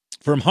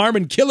from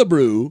Harmon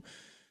Killebrew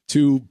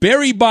to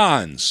Barry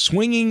Bonds,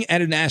 swinging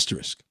at an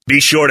asterisk.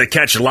 Be sure to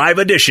catch live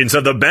editions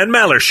of the Ben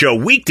Maller Show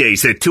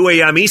weekdays at 2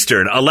 a.m.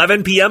 Eastern,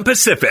 11 p.m.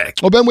 Pacific.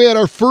 Well, Ben, we had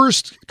our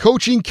first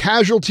coaching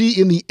casualty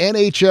in the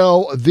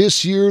NHL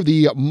this year.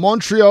 The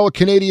Montreal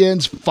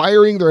Canadiens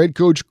firing their head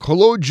coach,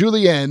 Claude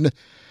Julien.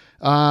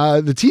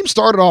 The team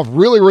started off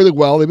really, really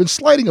well. They've been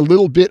sliding a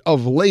little bit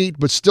of late,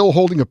 but still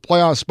holding a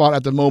playoff spot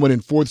at the moment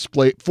in fourth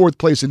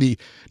place in the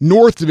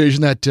North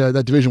Division, that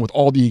division with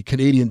all the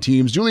Canadian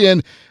teams.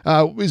 Julien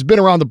has been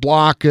around the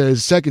block,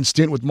 his second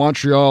stint with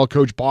Montreal,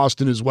 coached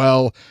Boston as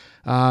well.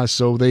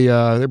 So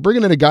they're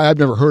bringing in a guy I've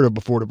never heard of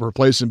before to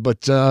replace him.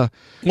 But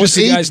what's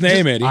the guy's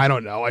name, Eddie? I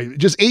don't know.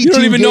 Just 18. You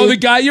don't even know the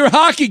guy. You're a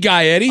hockey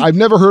guy, Eddie. I've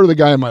never heard of the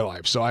guy in my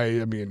life, so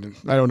I mean,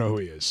 I don't know who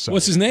he is. So.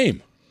 What's his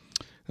name?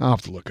 I'll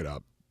have to look it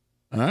up.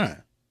 All right.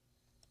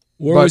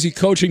 Where was he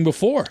coaching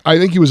before? I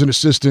think he was an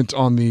assistant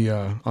on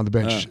the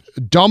bench.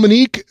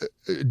 Dominique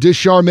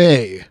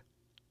Descharmes.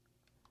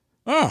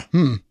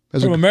 From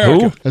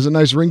America. Who? Has a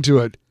nice ring to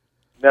it.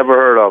 Never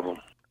heard of him.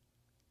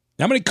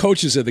 How many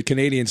coaches have the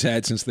Canadians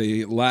had since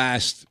they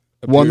last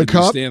won the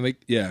cup? Stanley?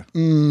 Yeah.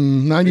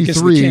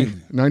 93.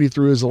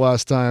 93 was the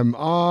last time.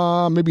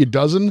 Maybe a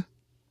dozen.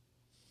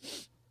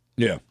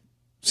 Yeah.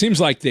 Seems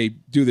like they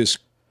do this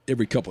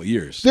every couple of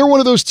years. They're one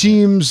of those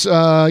teams,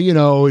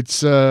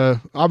 it's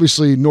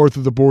obviously north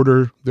of the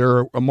border.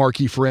 They're a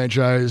marquee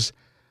franchise.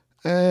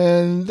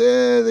 And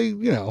this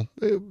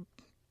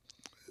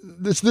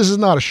is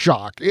not a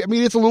shock. I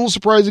mean, it's a little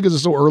surprising because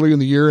it's so early in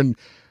the year. And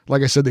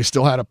like I said, they're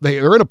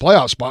in a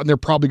playoff spot and they're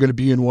probably going to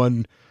be in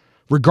one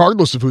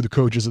regardless of who the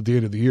coach is at the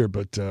end of the year.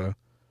 But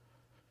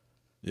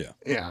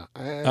yeah. All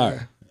right.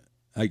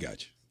 I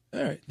got you.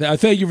 All right. Now,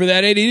 thank you for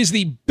that, Eddie. It is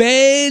the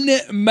Ben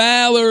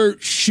Maller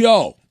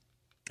Show.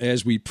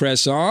 As we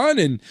press on,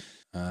 and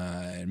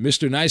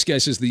Mr. Nice Guy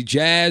says the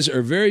Jazz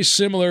are very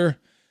similar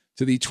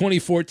to the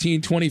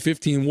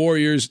 2014-2015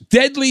 Warriors.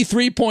 Deadly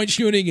three-point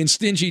shooting and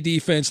stingy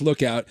defense.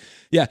 Look out.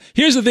 Yeah,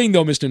 here's the thing,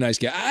 though, Mr. Nice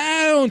Guy.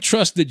 I don't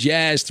trust the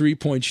Jazz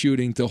three-point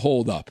shooting to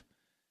hold up.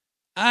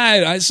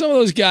 Some of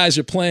those guys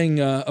are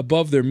playing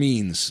above their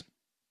means.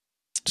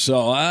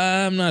 So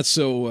I'm not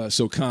so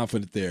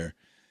confident there.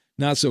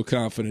 Not so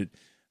confident.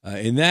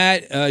 In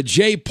that,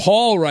 Jay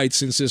Paul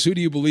writes and says, who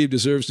do you believe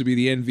deserves to be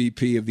the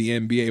MVP of the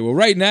NBA? Well,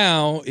 right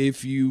now,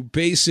 if you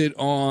base it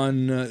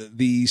on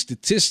the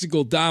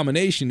statistical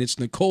domination, it's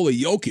Nikola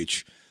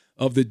Jokic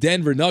of the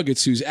Denver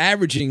Nuggets, who's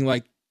averaging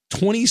like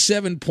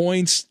 27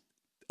 points,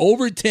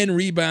 over 10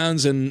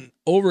 rebounds, and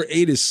over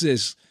 8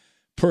 assists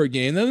per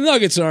game. Now, the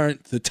Nuggets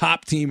aren't the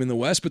top team in the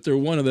West, but they're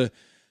one of the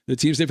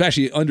teams. They've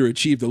actually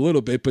underachieved a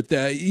little bit, but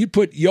you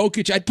put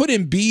Jokic, I'd put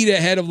Embiid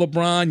ahead of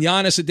LeBron,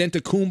 Giannis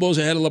Antetokounmpo's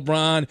ahead of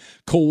LeBron,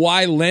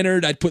 Kawhi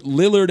Leonard, I'd put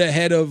Lillard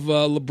ahead of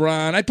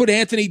LeBron, I'd put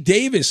Anthony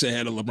Davis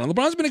ahead of LeBron.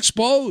 LeBron's been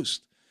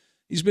exposed.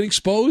 He's been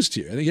exposed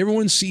here. I think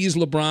everyone sees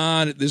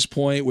LeBron at this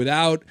point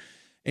without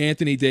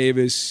Anthony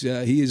Davis.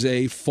 He is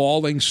a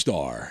falling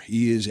star.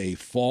 He is a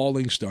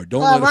falling star.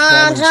 Don't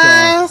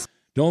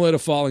let a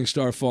falling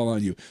star fall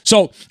on you.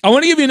 So I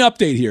want to give you an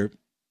update here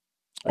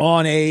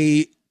on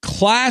a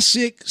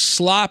classic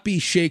sloppy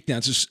shakedown.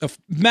 It's a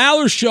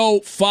Maller Show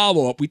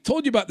follow-up. We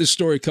told you about this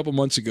story a couple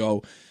months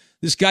ago.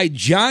 This guy,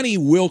 Johnny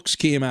Wilkes,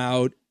 came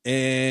out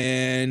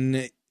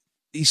and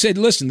he said,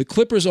 listen, the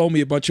Clippers owe me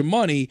a bunch of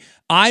money.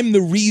 I'm the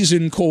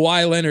reason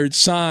Kawhi Leonard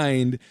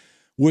signed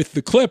with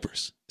the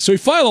Clippers. So he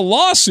filed a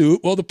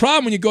lawsuit. Well, the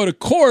problem when you go to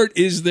court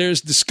is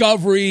there's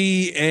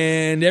discovery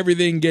and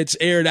everything gets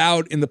aired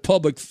out in the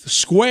public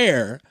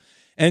square.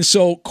 And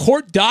so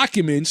court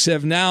documents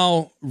have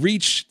now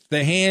reached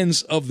the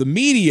hands of the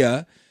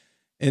media,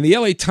 and the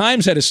LA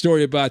Times had a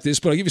story about this,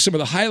 but I'll give you some of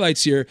the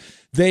highlights here.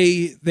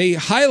 They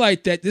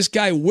highlight that this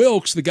guy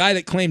Wilkes, the guy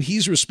that claimed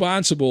he's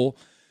responsible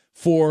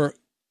for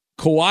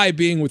Kawhi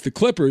being with the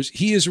Clippers,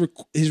 his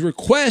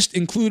request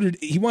included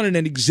he wanted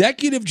an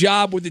executive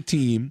job with the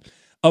team,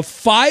 a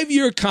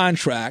 5-year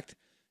contract,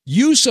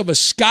 use of a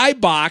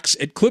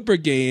skybox at Clipper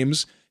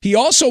games. He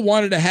also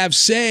wanted to have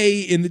say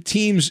in the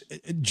team's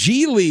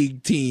G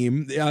League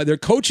team, their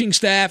coaching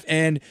staff,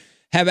 and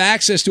have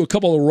access to a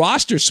couple of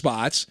roster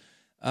spots.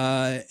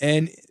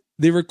 And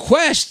the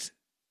request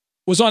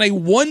was on a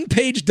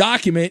one-page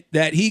document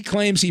that he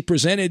claims he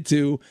presented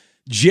to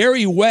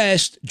Jerry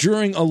West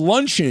during a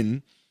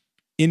luncheon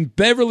in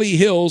Beverly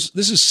Hills.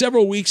 This is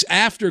several weeks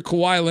after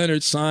Kawhi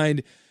Leonard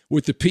signed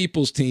with the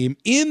People's team.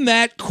 In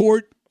that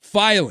court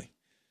filing,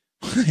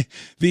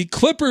 the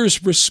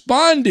Clippers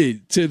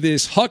responded to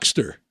this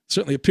huckster,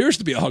 certainly appears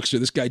to be a huckster,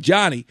 this guy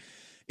Johnny,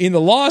 in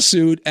the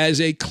lawsuit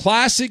as a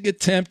classic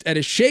attempt at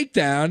a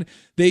shakedown.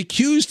 They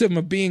accused him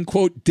of being,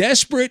 quote,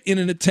 desperate in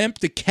an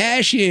attempt to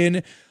cash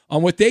in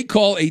on what they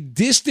call a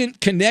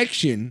distant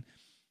connection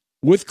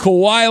with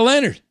Kawhi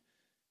Leonard.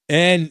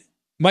 And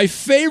my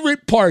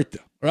favorite part, though,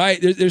 right,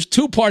 there's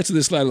two parts of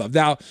this that I love.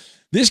 Now,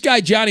 this guy,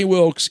 Johnny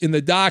Wilkes, in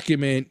the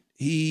document,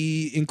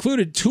 he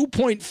included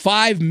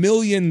 $2.5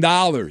 million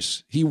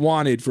he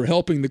wanted for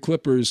helping the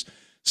Clippers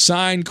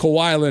sign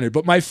Kawhi Leonard.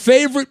 But my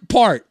favorite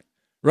part,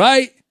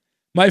 right,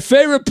 my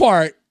favorite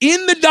part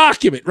in the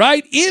document,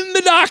 right, in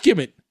the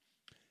document,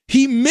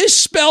 he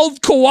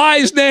misspelled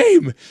Kawhi's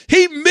name.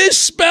 He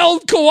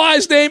misspelled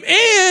Kawhi's name,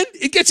 and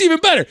it gets even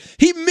better.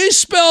 He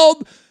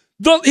misspelled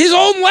his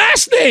own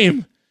last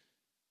name.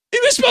 He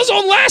misspelled his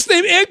own last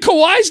name and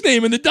Kawhi's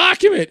name in the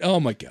document.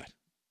 Oh, my God.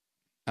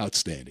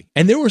 Outstanding.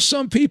 And there were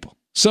some people,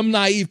 some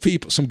naive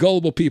people, some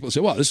gullible people who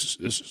said, well, this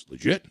is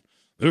legit.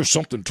 There's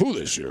something to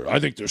this here. I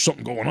think there's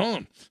something going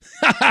on.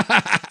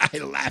 I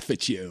laugh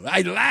at you.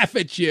 I laugh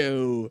at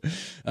you.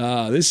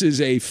 This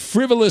is a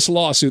frivolous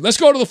lawsuit. Let's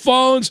go to the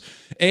phones.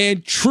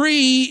 And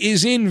Tree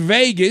is in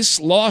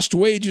Vegas, Lost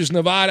Wages,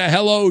 Nevada.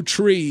 Hello,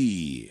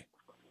 Tree.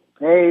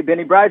 Hey,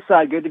 Benny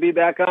Brightside. Good to be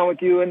back on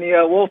with you and the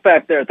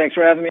Wolfpack there. Thanks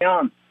for having me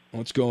on.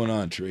 What's going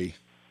on, Tree?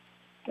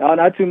 Oh,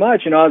 not too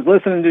much. I was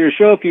listening to your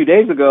show a few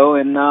days ago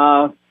and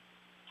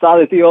saw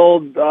that the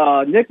old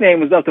nickname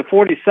was up to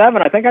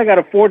 47. I think I got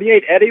a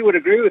 48. Eddie would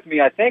agree with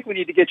me. I think we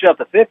need to get you up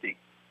to 50.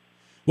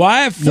 Well,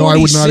 I have 46. No, I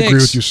would not agree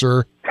with you,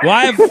 sir.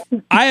 Well,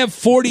 I have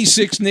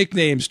 46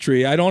 nicknames,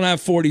 Tree. I don't have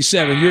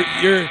 47.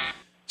 You're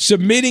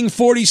submitting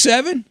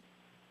 47?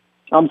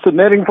 I'm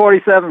submitting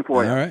 47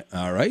 for you.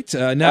 All right.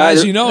 Now,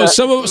 as you know,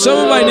 some of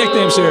my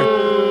nicknames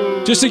here,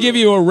 just to give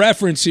you a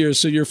reference here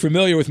so you're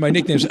familiar with my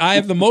nicknames, I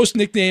have the most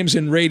nicknames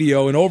in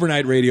radio, in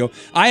overnight radio.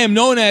 I am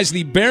known as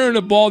the Baron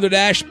of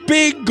Balderdash,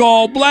 Big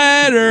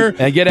Gallbladder,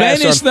 and get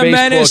Menace the Facebook.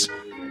 Menace,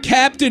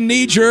 Captain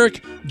Knee Jerk,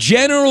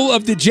 General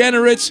of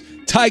Degenerates,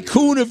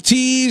 Tycoon of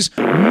Tease,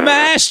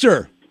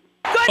 Master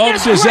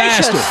of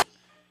Disaster, gracious.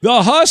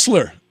 The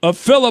Hustler of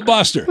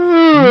Filibuster,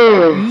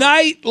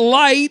 Night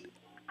Light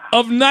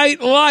of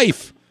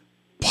Nightlife,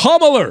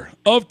 Pummeler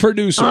of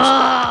Producers,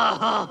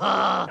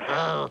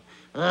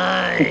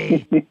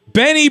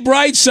 Benny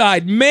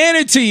Brightside,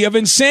 Manatee of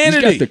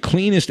Insanity. He's got the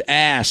cleanest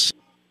ass.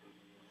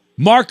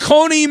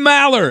 Marconi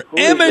Maller,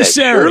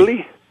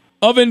 Emissary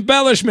of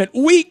Embellishment,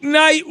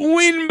 Weeknight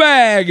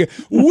Windbag,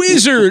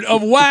 Wizard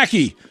of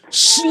Wacky,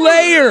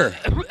 Slayer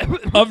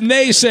of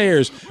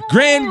Naysayers,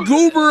 Grand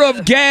Goober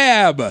of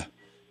Gab,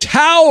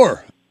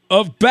 Tower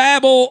of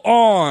Babble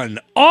On,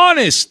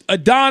 Honest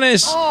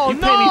Adonis. Oh, you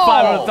pay me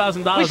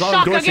 $500,000, I'll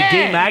endorse a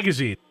gay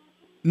magazine.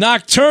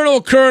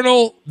 Nocturnal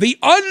Colonel, the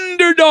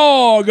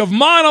Underdog of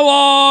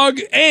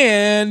Monologue,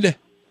 and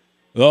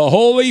the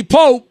Holy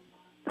Pope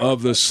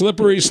of the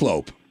Slippery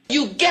Slope.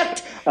 You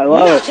get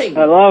nothing.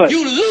 I love it.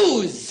 You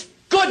lose.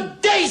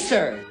 Good day,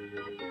 sir.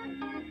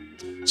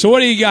 So what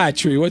do you got,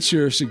 Tree? What's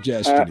your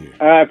suggestion here?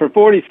 All right, for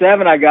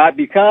 47 I got,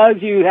 because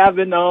you have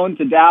been known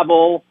to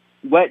dabble,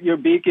 wet your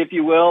beak, if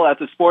you will, at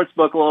the sports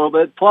book a little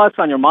bit, plus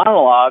on your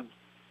monologues,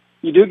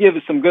 you do give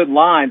us some good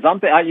lines.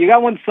 You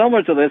got one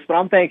similar to this, but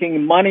I'm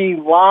thinking Money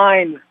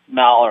Line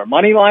Maller.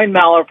 Money Line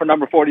Maller for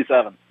number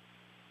 47.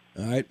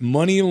 All right,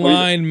 Money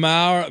Line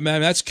Maller.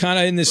 Man, that's kind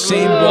of in the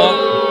same ball.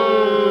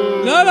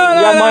 No.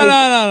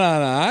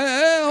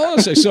 Hold on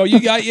a second. So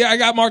I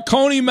got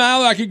Marconi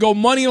Maller. I could go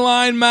Money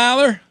Line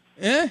Maller.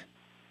 Yeah?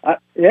 I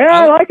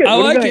like it. I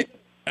like it.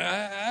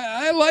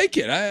 I like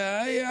it.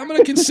 I'm going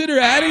to consider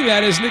adding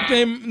that as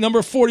nickname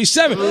number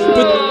 47.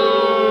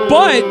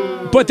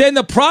 But then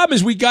the problem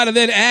is we got to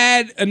then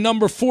add a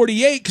number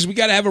 48 because we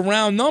got to have a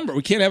round number.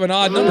 We can't have an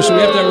odd number, so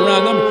we have to have a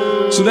round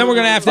number. So then we're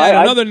going to have to add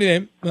another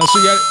name. So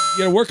you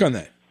got to work on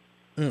that.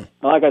 Yeah.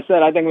 Like I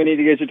said, I think we need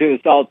to get you to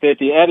a solid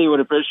 50. Eddie would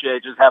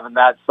appreciate just having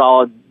that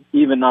solid,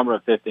 even number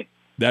of 50.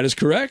 That is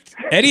correct.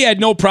 Eddie had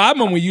no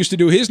problem when we used to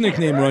do his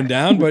nickname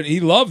rundown, but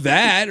he loved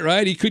that,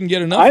 right? He couldn't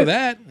get enough of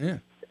that.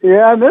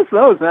 Yeah, I miss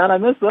those, man. I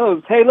miss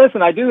those. Hey,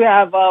 listen, I do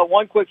have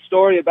one quick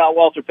story about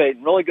Walter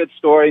Payton. Really good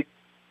story.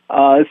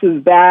 This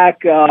is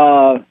back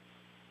a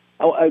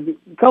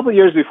couple of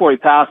years before he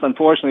passed,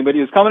 unfortunately, but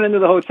he was coming into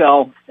the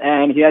hotel,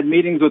 and he had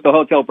meetings with the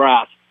hotel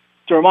brass.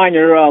 To remind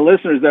your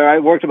listeners there, I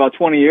worked about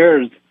 20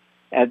 years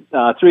at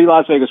 3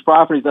 Las Vegas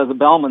properties as a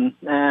bellman,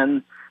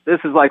 and this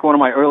is like one of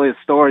my earliest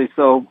stories.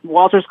 So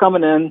Walter's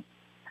coming in,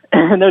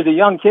 and there's a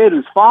young kid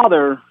whose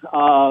father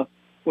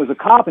was a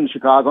cop in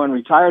Chicago and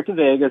retired to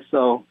Vegas,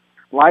 so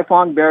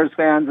lifelong Bears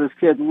fans. This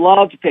kid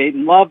loved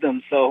Payton, loved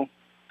him, so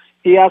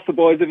he asked the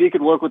boys if he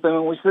could work with them,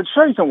 and we said,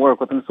 sure, you can work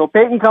with him. So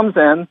Payton comes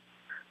in,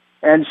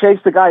 and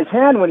shakes the guy's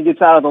hand when he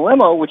gets out of the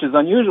limo, which is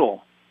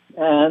unusual.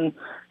 And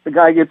the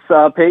guy gets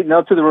Peyton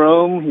up to the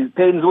room.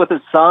 Peyton's with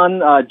his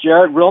son,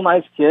 Jared, real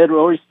nice kid,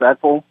 real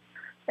respectful.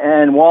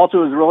 And Walter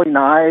was really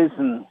nice.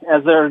 And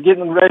as they're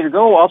getting ready to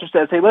go, Walter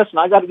says, "Hey, listen,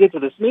 I got to get to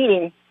this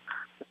meeting.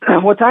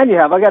 What time do you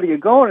have? I got to get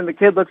going." And the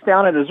kid looks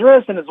down at his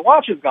wrist, and his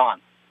watch is gone.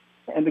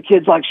 And the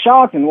kid's like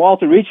shocked, and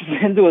Walter reaches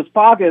into his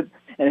pocket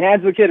and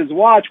hands the kid his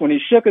watch. When he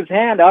shook his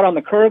hand out on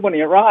the curb when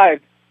he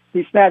arrived,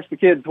 he snatched the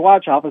kid's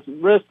watch off his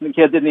wrist, and the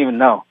kid didn't even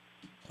know.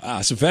 Wow,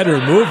 it's a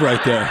veteran move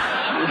right there.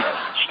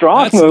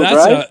 Strong move,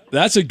 right?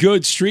 That's a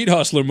good street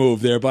hustler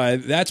move there.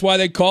 That's why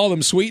they call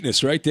him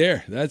Sweetness right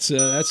there. That's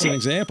an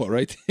example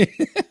right there.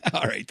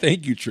 All right,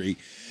 thank you, Tree.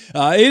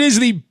 It is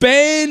the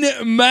Ben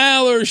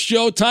Maller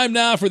Show. Time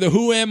now for the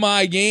Who Am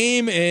I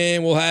game,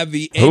 and we'll have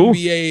the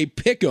NBA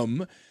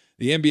Pick'em.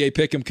 The NBA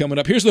Pick'em coming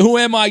up. Here's the Who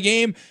Am I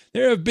game.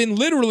 There have been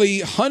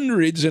literally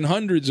hundreds and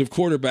hundreds of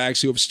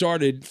quarterbacks who have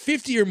started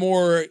 50 or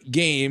more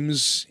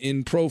games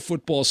in pro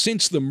football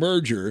since the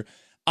merger.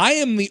 I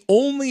am the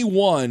only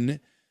one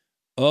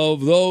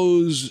of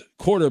those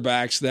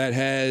quarterbacks that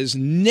has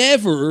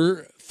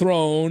never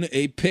thrown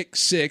a pick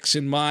six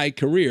in my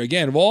career.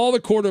 Again, of all the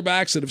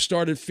quarterbacks that have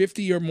started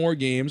 50 or more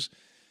games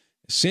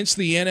since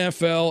the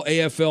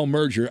NFL-AFL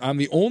merger, I'm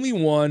the only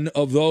one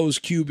of those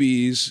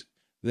QBs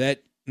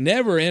that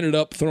never ended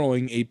up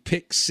throwing a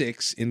pick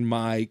six in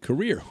my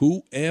career.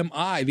 Who am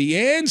I? The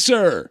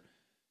answer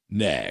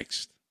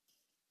next.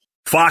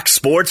 Fox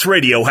Sports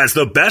Radio has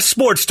the best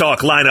sports talk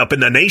lineup in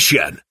the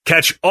nation.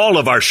 Catch all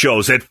of our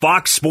shows at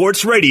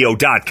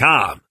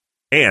foxsportsradio.com.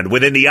 And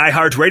within the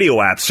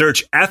iHeartRadio app,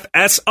 search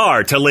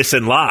FSR to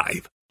listen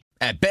live.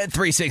 At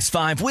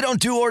Bet365, we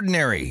don't do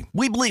ordinary.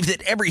 We believe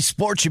that every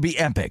sport should be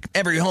epic.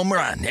 Every home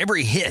run,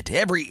 every hit,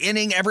 every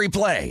inning, every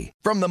play.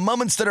 From the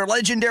moments that are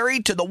legendary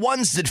to the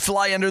ones that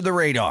fly under the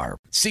radar.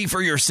 See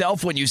for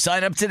yourself when you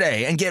sign up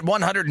today and get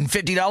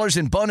 $150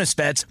 in bonus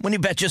bets when you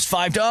bet just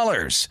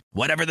 $5.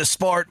 Whatever the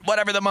sport,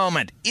 whatever the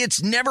moment,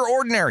 it's never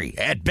ordinary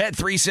at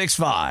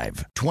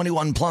Bet365.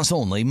 21 plus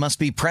only. Must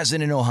be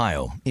present in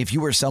Ohio. If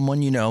you or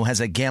someone you know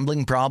has a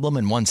gambling problem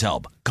and wants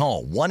help,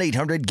 call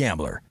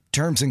 1-800-GAMBLER.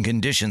 Terms and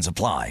conditions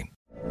apply.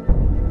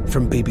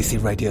 From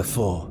BBC Radio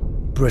 4,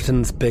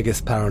 Britain's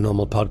biggest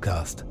paranormal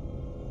podcast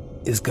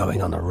is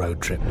going on a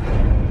road trip.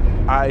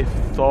 I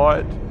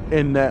thought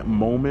in that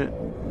moment,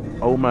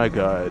 oh my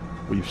God,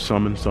 we've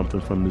summoned something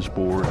from this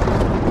board.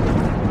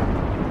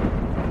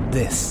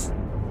 This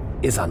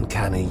is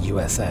Uncanny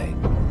USA.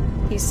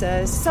 He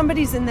says,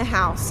 somebody's in the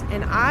house,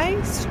 and I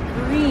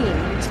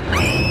screamed.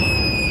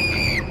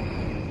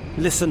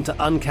 Listen to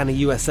Uncanny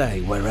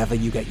USA wherever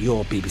you get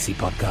your BBC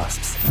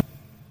podcasts,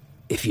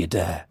 if you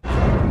dare.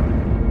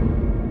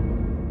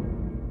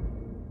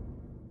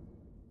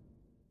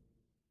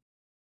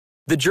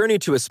 The journey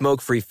to a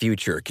smoke-free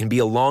future can be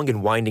a long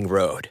and winding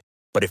road.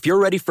 But if you're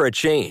ready for a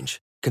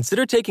change,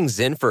 consider taking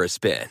Zyn for a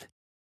spin.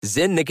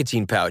 Zyn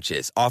nicotine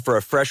pouches offer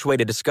a fresh way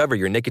to discover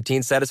your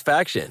nicotine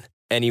satisfaction.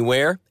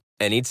 Anywhere,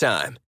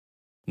 anytime.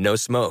 No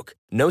smoke,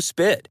 no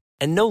spit,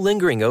 and no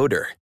lingering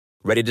odor.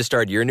 Ready to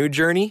start your new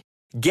journey?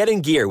 Get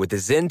in gear with the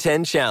Zyn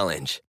 10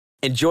 Challenge.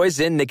 Enjoy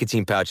Zyn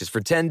nicotine pouches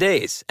for 10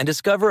 days and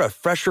discover a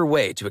fresher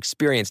way to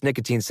experience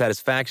nicotine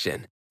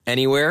satisfaction.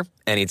 Anywhere,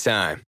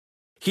 anytime.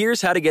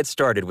 Here's how to get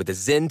started with the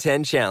Zyn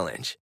 10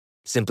 Challenge.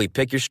 Simply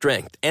pick your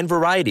strength and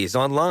varieties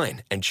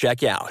online and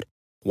check out.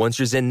 Once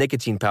your Zyn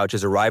nicotine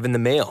pouches arrive in the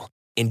mail,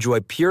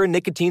 enjoy pure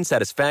nicotine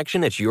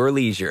satisfaction at your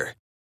leisure.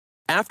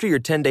 After your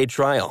 10-day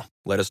trial,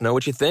 let us know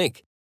what you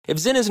think. If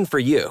Zyn isn't for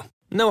you,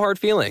 no hard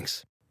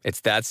feelings.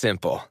 It's that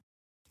simple.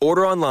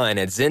 Order online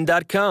at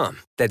Zyn.com,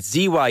 that's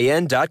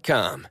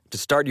ZYN.com, to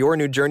start your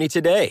new journey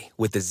today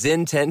with the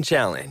Zyn 10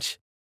 Challenge.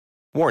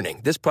 Warning,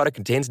 this product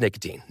contains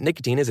nicotine.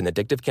 Nicotine is an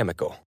addictive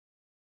chemical.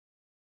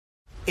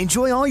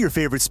 Enjoy all your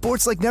favorite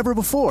sports like never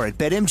before at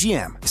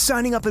BetMGM.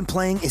 Signing up and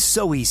playing is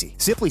so easy.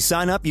 Simply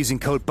sign up using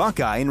code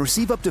Buckeye and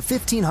receive up to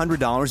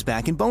 $1,500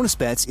 back in bonus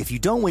bets if you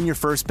don't win your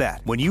first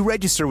bet. When you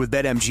register with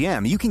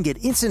BetMGM, you can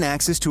get instant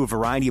access to a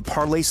variety of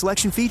parlay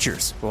selection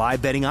features,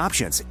 live betting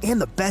options,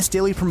 and the best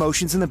daily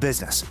promotions in the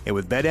business. And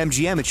with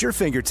BetMGM at your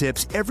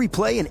fingertips, every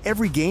play and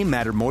every game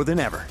matter more than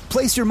ever.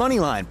 Place your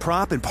moneyline,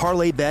 prop, and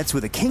parlay bets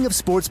with the king of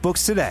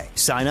sportsbooks today.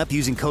 Sign up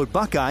using code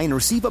Buckeye and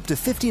receive up to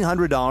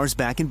 $1,500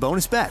 back in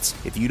bonus bets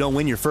if you don't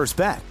win your first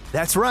bet.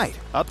 That's right,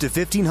 up to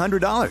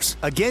 $1,500.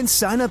 Again,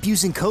 sign up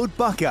using code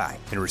Buckeye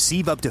and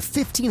receive up to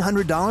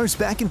 $1,500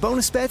 back in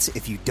bonus bets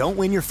if you don't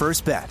win your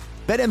first bet.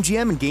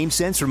 BetMGM and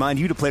GameSense remind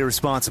you to play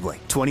responsibly.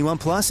 21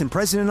 plus and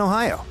present in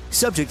Ohio.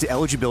 Subject to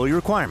eligibility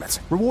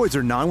requirements. Rewards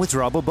are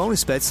non-withdrawable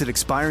bonus bets that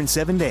expire in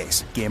 7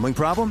 days. Gambling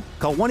problem?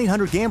 Call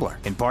 1-800-GAMBLER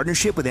in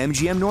partnership with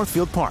MGM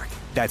Northfield Park.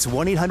 That's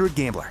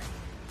 1-800-GAMBLER.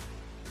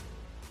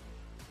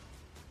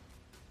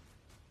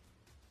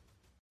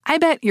 I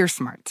bet you're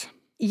smart.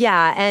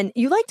 Yeah, and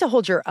you like to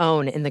hold your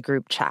own in the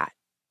group chat.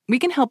 We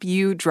can help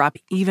you drop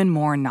even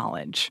more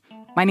knowledge.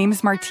 My name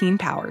is Martine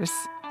Powers.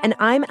 And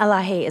I'm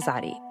Elahe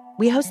Izadi.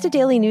 We host a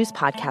daily news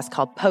podcast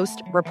called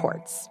Post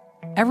Reports.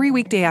 Every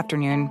weekday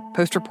afternoon,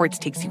 Post Reports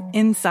takes you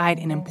inside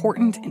an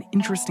important and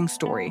interesting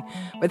story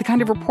with the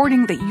kind of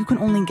reporting that you can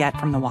only get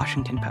from the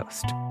Washington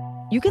Post.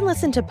 You can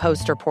listen to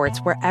Post Reports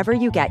wherever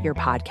you get your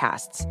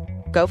podcasts.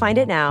 Go find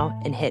it now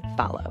and hit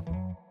follow.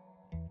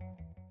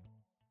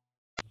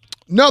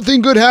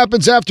 Nothing good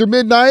happens after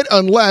midnight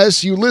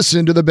unless you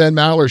listen to The Ben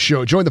Maller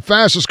Show. Join the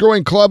fastest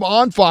growing club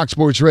on Fox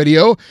Sports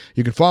Radio.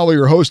 You can follow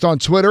your host on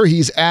Twitter.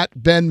 He's at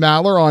Ben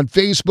Maller. On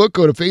Facebook,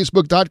 go to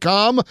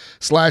facebook.com/Ben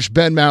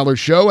Maller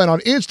Show. And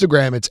on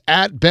Instagram, it's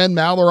at Ben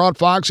Maller on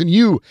Fox. And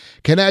you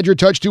can add your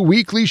touch to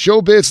weekly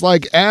show bits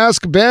like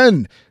Ask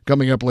Ben,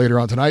 coming up later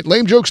on tonight,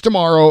 Lame Jokes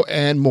tomorrow,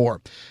 and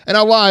more. And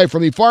now live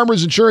from the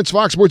Farmers Insurance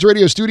Fox Sports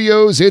Radio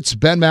studios, it's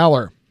Ben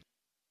Maller.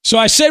 So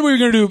I said we were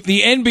going to do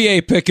the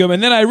NBA pick'em,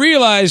 and then I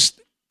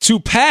realized to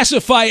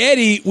pacify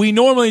Eddie, we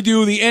normally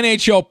do the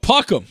NHL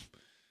puck'em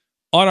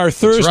on our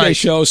Thursday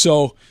show.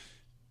 So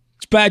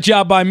it's a bad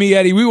job by me,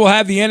 Eddie. We will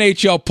have the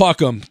NHL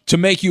puck'em to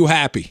make you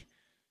happy.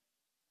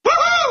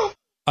 Woo-hoo!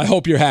 I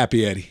hope you're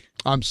happy, Eddie.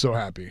 I'm so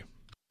happy.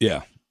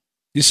 Yeah,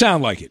 you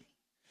sound like it.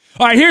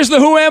 All right, here's the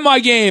Who Am I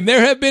game.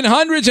 There have been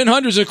hundreds and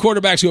hundreds of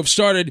quarterbacks who have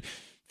started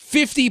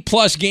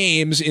 50-plus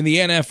games in the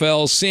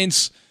NFL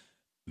since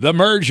the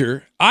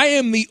merger. I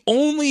am the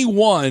only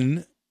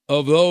one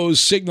of those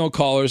signal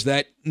callers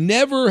that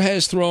never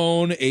has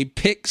thrown a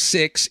pick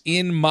six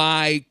in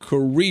my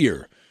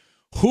career.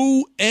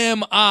 Who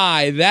am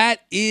I?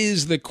 That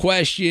is the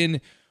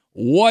question.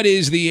 What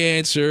is the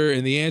answer?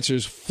 And the answer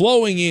is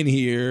flowing in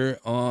here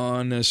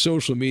on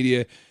social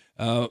media.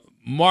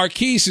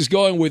 Marquise is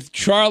going with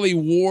Charlie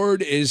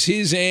Ward as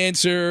his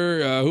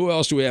answer. Who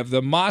else do we have?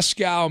 The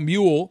Moscow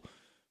Mule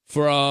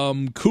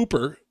from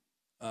Cooper.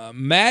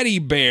 Matty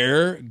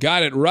Bear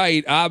got it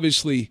right,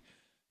 obviously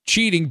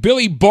cheating.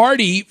 Billy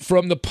Barty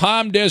from the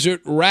Palm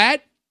Desert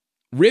Rat.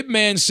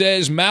 Ribman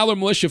says Maller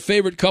Militia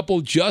favorite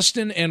couple,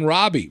 Justin and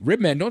Robbie.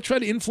 Ribman, don't try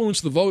to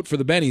influence the vote for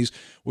the Bennies,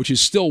 which is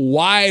still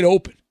wide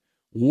open.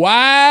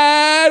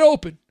 Wide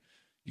open.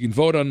 You can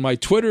vote on my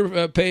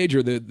Twitter page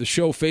or the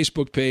show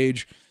Facebook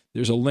page.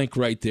 There's a link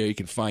right there. You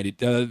can find it.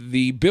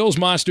 The Bills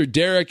monster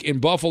Derek in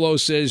Buffalo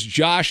says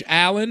Josh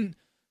Allen,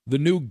 the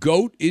new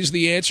GOAT, is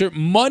the answer.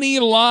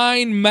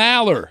 Moneyline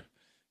Maller,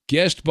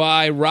 guessed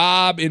by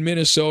Rob in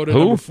Minnesota,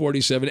 number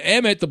 47.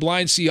 Emmett, the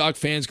blind Seahawk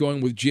fans,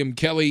 going with Jim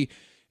Kelly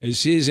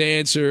as his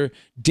answer.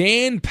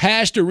 Dan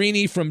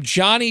Pastorini from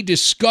Johnny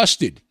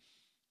Disgusted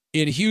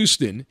in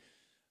Houston.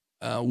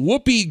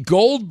 Whoopi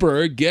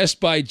Goldberg,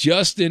 guessed by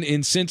Justin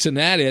in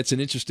Cincinnati. That's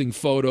an interesting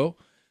photo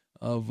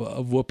of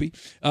Whoopi.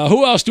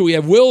 Who else do we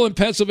have? Will in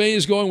Pennsylvania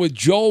is going with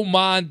Joe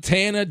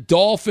Montana.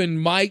 Dolphin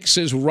Mike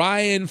says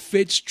Ryan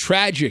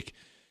Fitztragic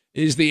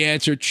is the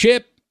answer.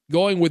 Chip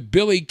going with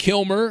Billy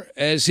Kilmer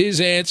as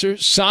his answer.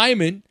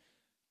 Simon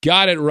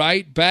got it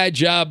right. Bad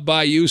job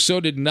by you. So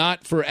did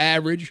Not for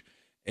Average.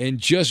 And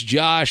Just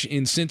Josh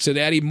in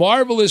Cincinnati.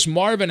 Marvelous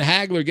Marvin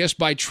Hagler, guessed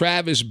by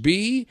Travis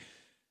B.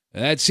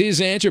 That's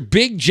his answer.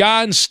 Big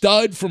John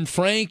Stud from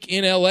Frank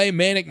in L.A.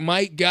 Manic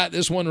Mike got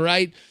this one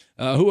right.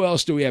 Who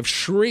else do we have?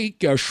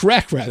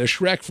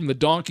 Shrek from the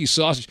Donkey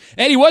Sausage.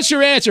 Eddie, what's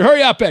your answer?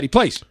 Hurry up, Eddie,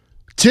 please.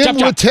 Tim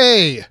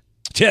Rattay.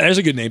 Yeah, there's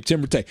a good name,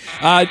 Tim Rattay.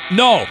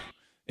 No,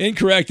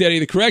 incorrect, Eddie.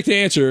 The correct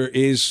answer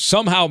is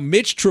somehow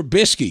Mitch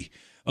Trubisky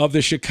of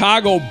the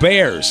Chicago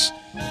Bears.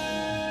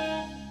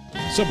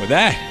 What's up with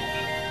that?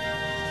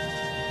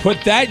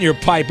 Put that in your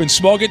pipe and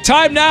smoke it.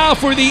 Time now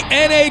for the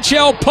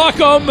NHL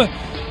Puck'em.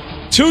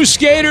 2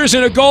 skaters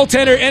and a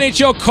goaltender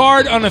NHL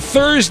card on a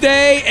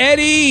Thursday.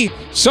 Eddie,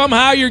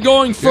 somehow you're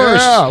going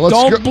first. Yeah,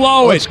 Don't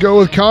blow it. Let's go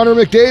with Connor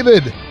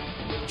McDavid.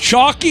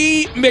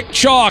 Chalky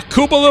McChalk.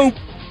 Koopaloop.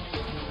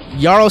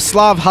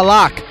 Yaroslav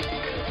Halak.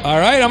 All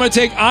right, I'm going to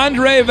take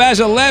Andrei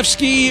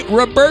Vasilevsky.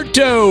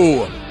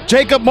 Roberto.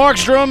 Jacob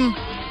Markstrom.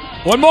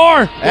 One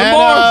more.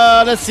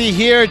 Let's see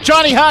here.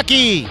 Johnny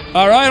Hockey.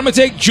 All right, I'm going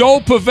to take Joe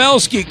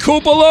Pavelski.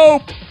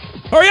 Koopaloop.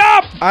 Hurry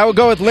up! I will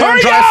go with Leon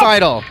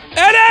Draisaitl.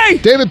 Eddie!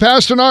 David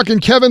Pasternak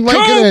and Kevin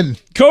Lankinen.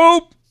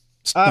 Coop!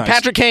 Nice.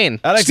 Patrick Kane.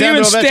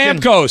 Steven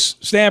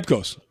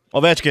Stamkos.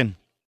 Ovechkin.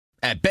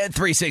 At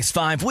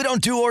Bet365, we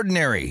don't do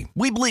ordinary.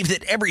 We believe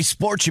that every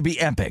sport should be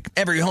epic.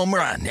 Every home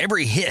run,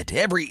 every hit,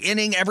 every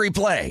inning, every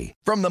play.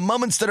 From the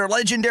moments that are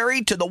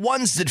legendary to the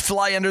ones that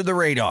fly under the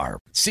radar.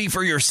 See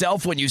for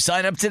yourself when you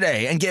sign up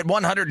today and get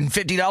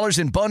 $150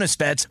 in bonus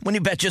bets when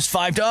you bet just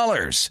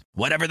 $5.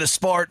 Whatever the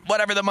sport,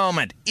 whatever the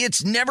moment,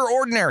 it's never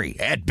ordinary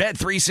at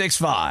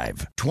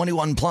Bet365.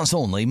 21 plus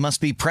only. Must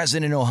be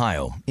present in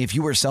Ohio. If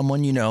you or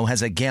someone you know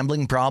has a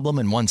gambling problem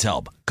and wants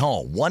help,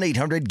 call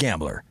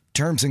 1-800-GAMBLER.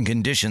 Terms and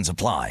conditions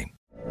apply.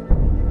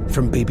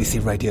 From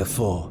BBC Radio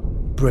 4,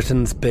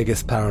 Britain's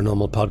biggest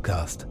paranormal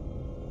podcast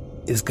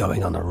is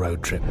going on a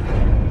road trip.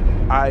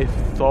 I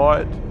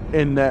thought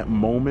in that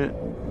moment,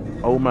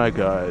 oh my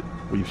God,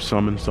 we've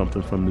summoned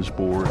something from this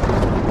board.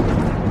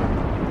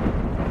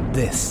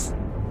 This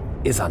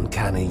is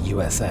Uncanny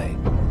USA.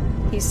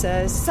 He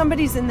says,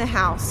 somebody's in the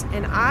house,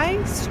 and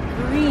I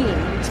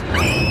screamed.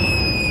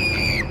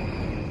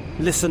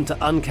 Listen to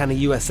Uncanny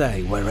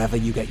USA wherever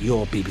you get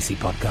your BBC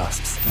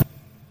podcasts,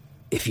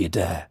 if you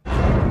dare.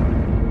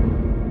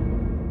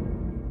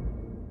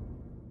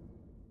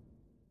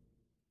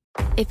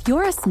 If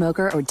you're a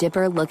smoker or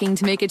dipper looking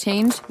to make a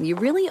change, you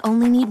really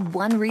only need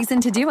one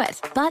reason to do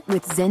it. But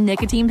with Zyn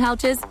nicotine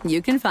pouches,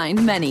 you can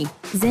find many.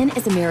 Zyn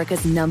is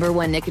America's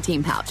 #1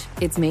 nicotine pouch.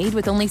 It's made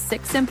with only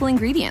 6 simple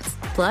ingredients.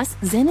 Plus,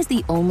 Zyn is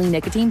the only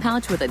nicotine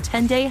pouch with a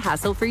 10-day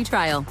hassle-free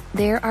trial.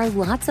 There are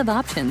lots of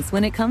options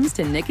when it comes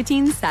to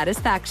nicotine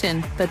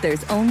satisfaction, but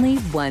there's only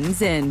one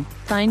Zyn.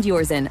 Find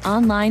your Zyn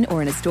online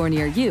or in a store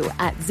near you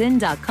at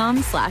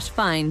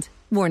zyn.com/find.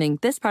 Warning,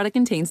 this product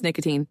contains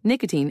nicotine.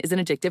 Nicotine is an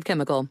addictive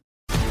chemical.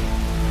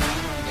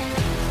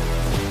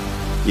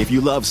 If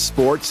you love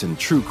sports and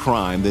true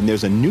crime, then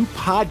there's a new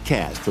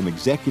podcast from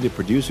executive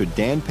producer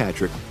Dan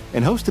Patrick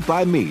and hosted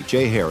by me,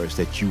 Jay Harris,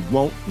 that you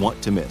won't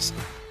want to miss.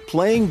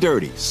 Playing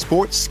Dirty: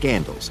 Sports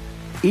Scandals.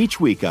 Each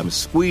week, I'm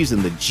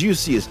squeezing the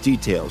juiciest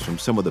details from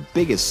some of the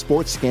biggest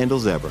sports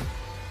scandals ever.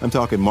 I'm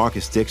talking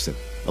Marcus Dixon,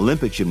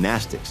 Olympic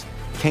gymnastics,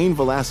 Cain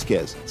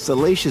Velasquez,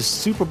 salacious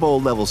Super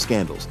Bowl-level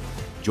scandals.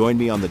 Join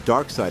me on the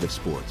dark side of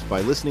sports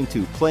by listening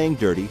to Playing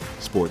Dirty: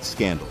 Sports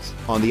Scandals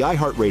on the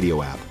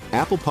iHeartRadio app,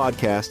 Apple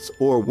Podcasts,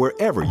 or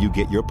wherever you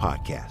get your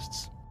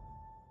podcasts.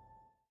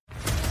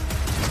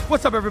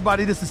 What's up,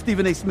 everybody? This is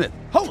Stephen A. Smith,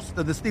 host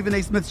of the Stephen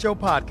A. Smith Show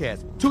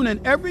podcast. Tune in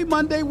every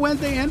Monday,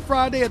 Wednesday, and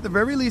Friday at the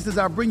very least as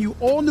I bring you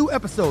all new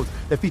episodes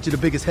that feature the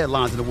biggest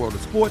headlines in the world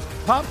of sports,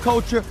 pop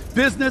culture,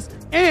 business,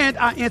 and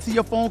I answer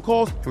your phone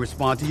calls and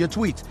respond to your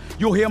tweets.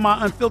 You'll hear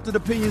my unfiltered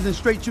opinions and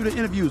straight-shooter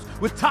interviews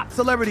with top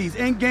celebrities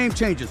and game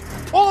changers.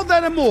 All of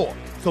that and more.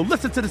 So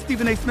listen to the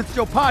Stephen A. Smith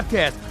Show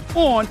podcast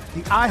on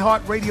the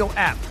iHeartRadio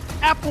app,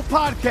 Apple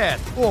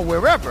Podcasts, or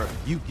wherever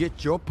you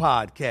get your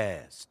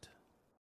podcasts.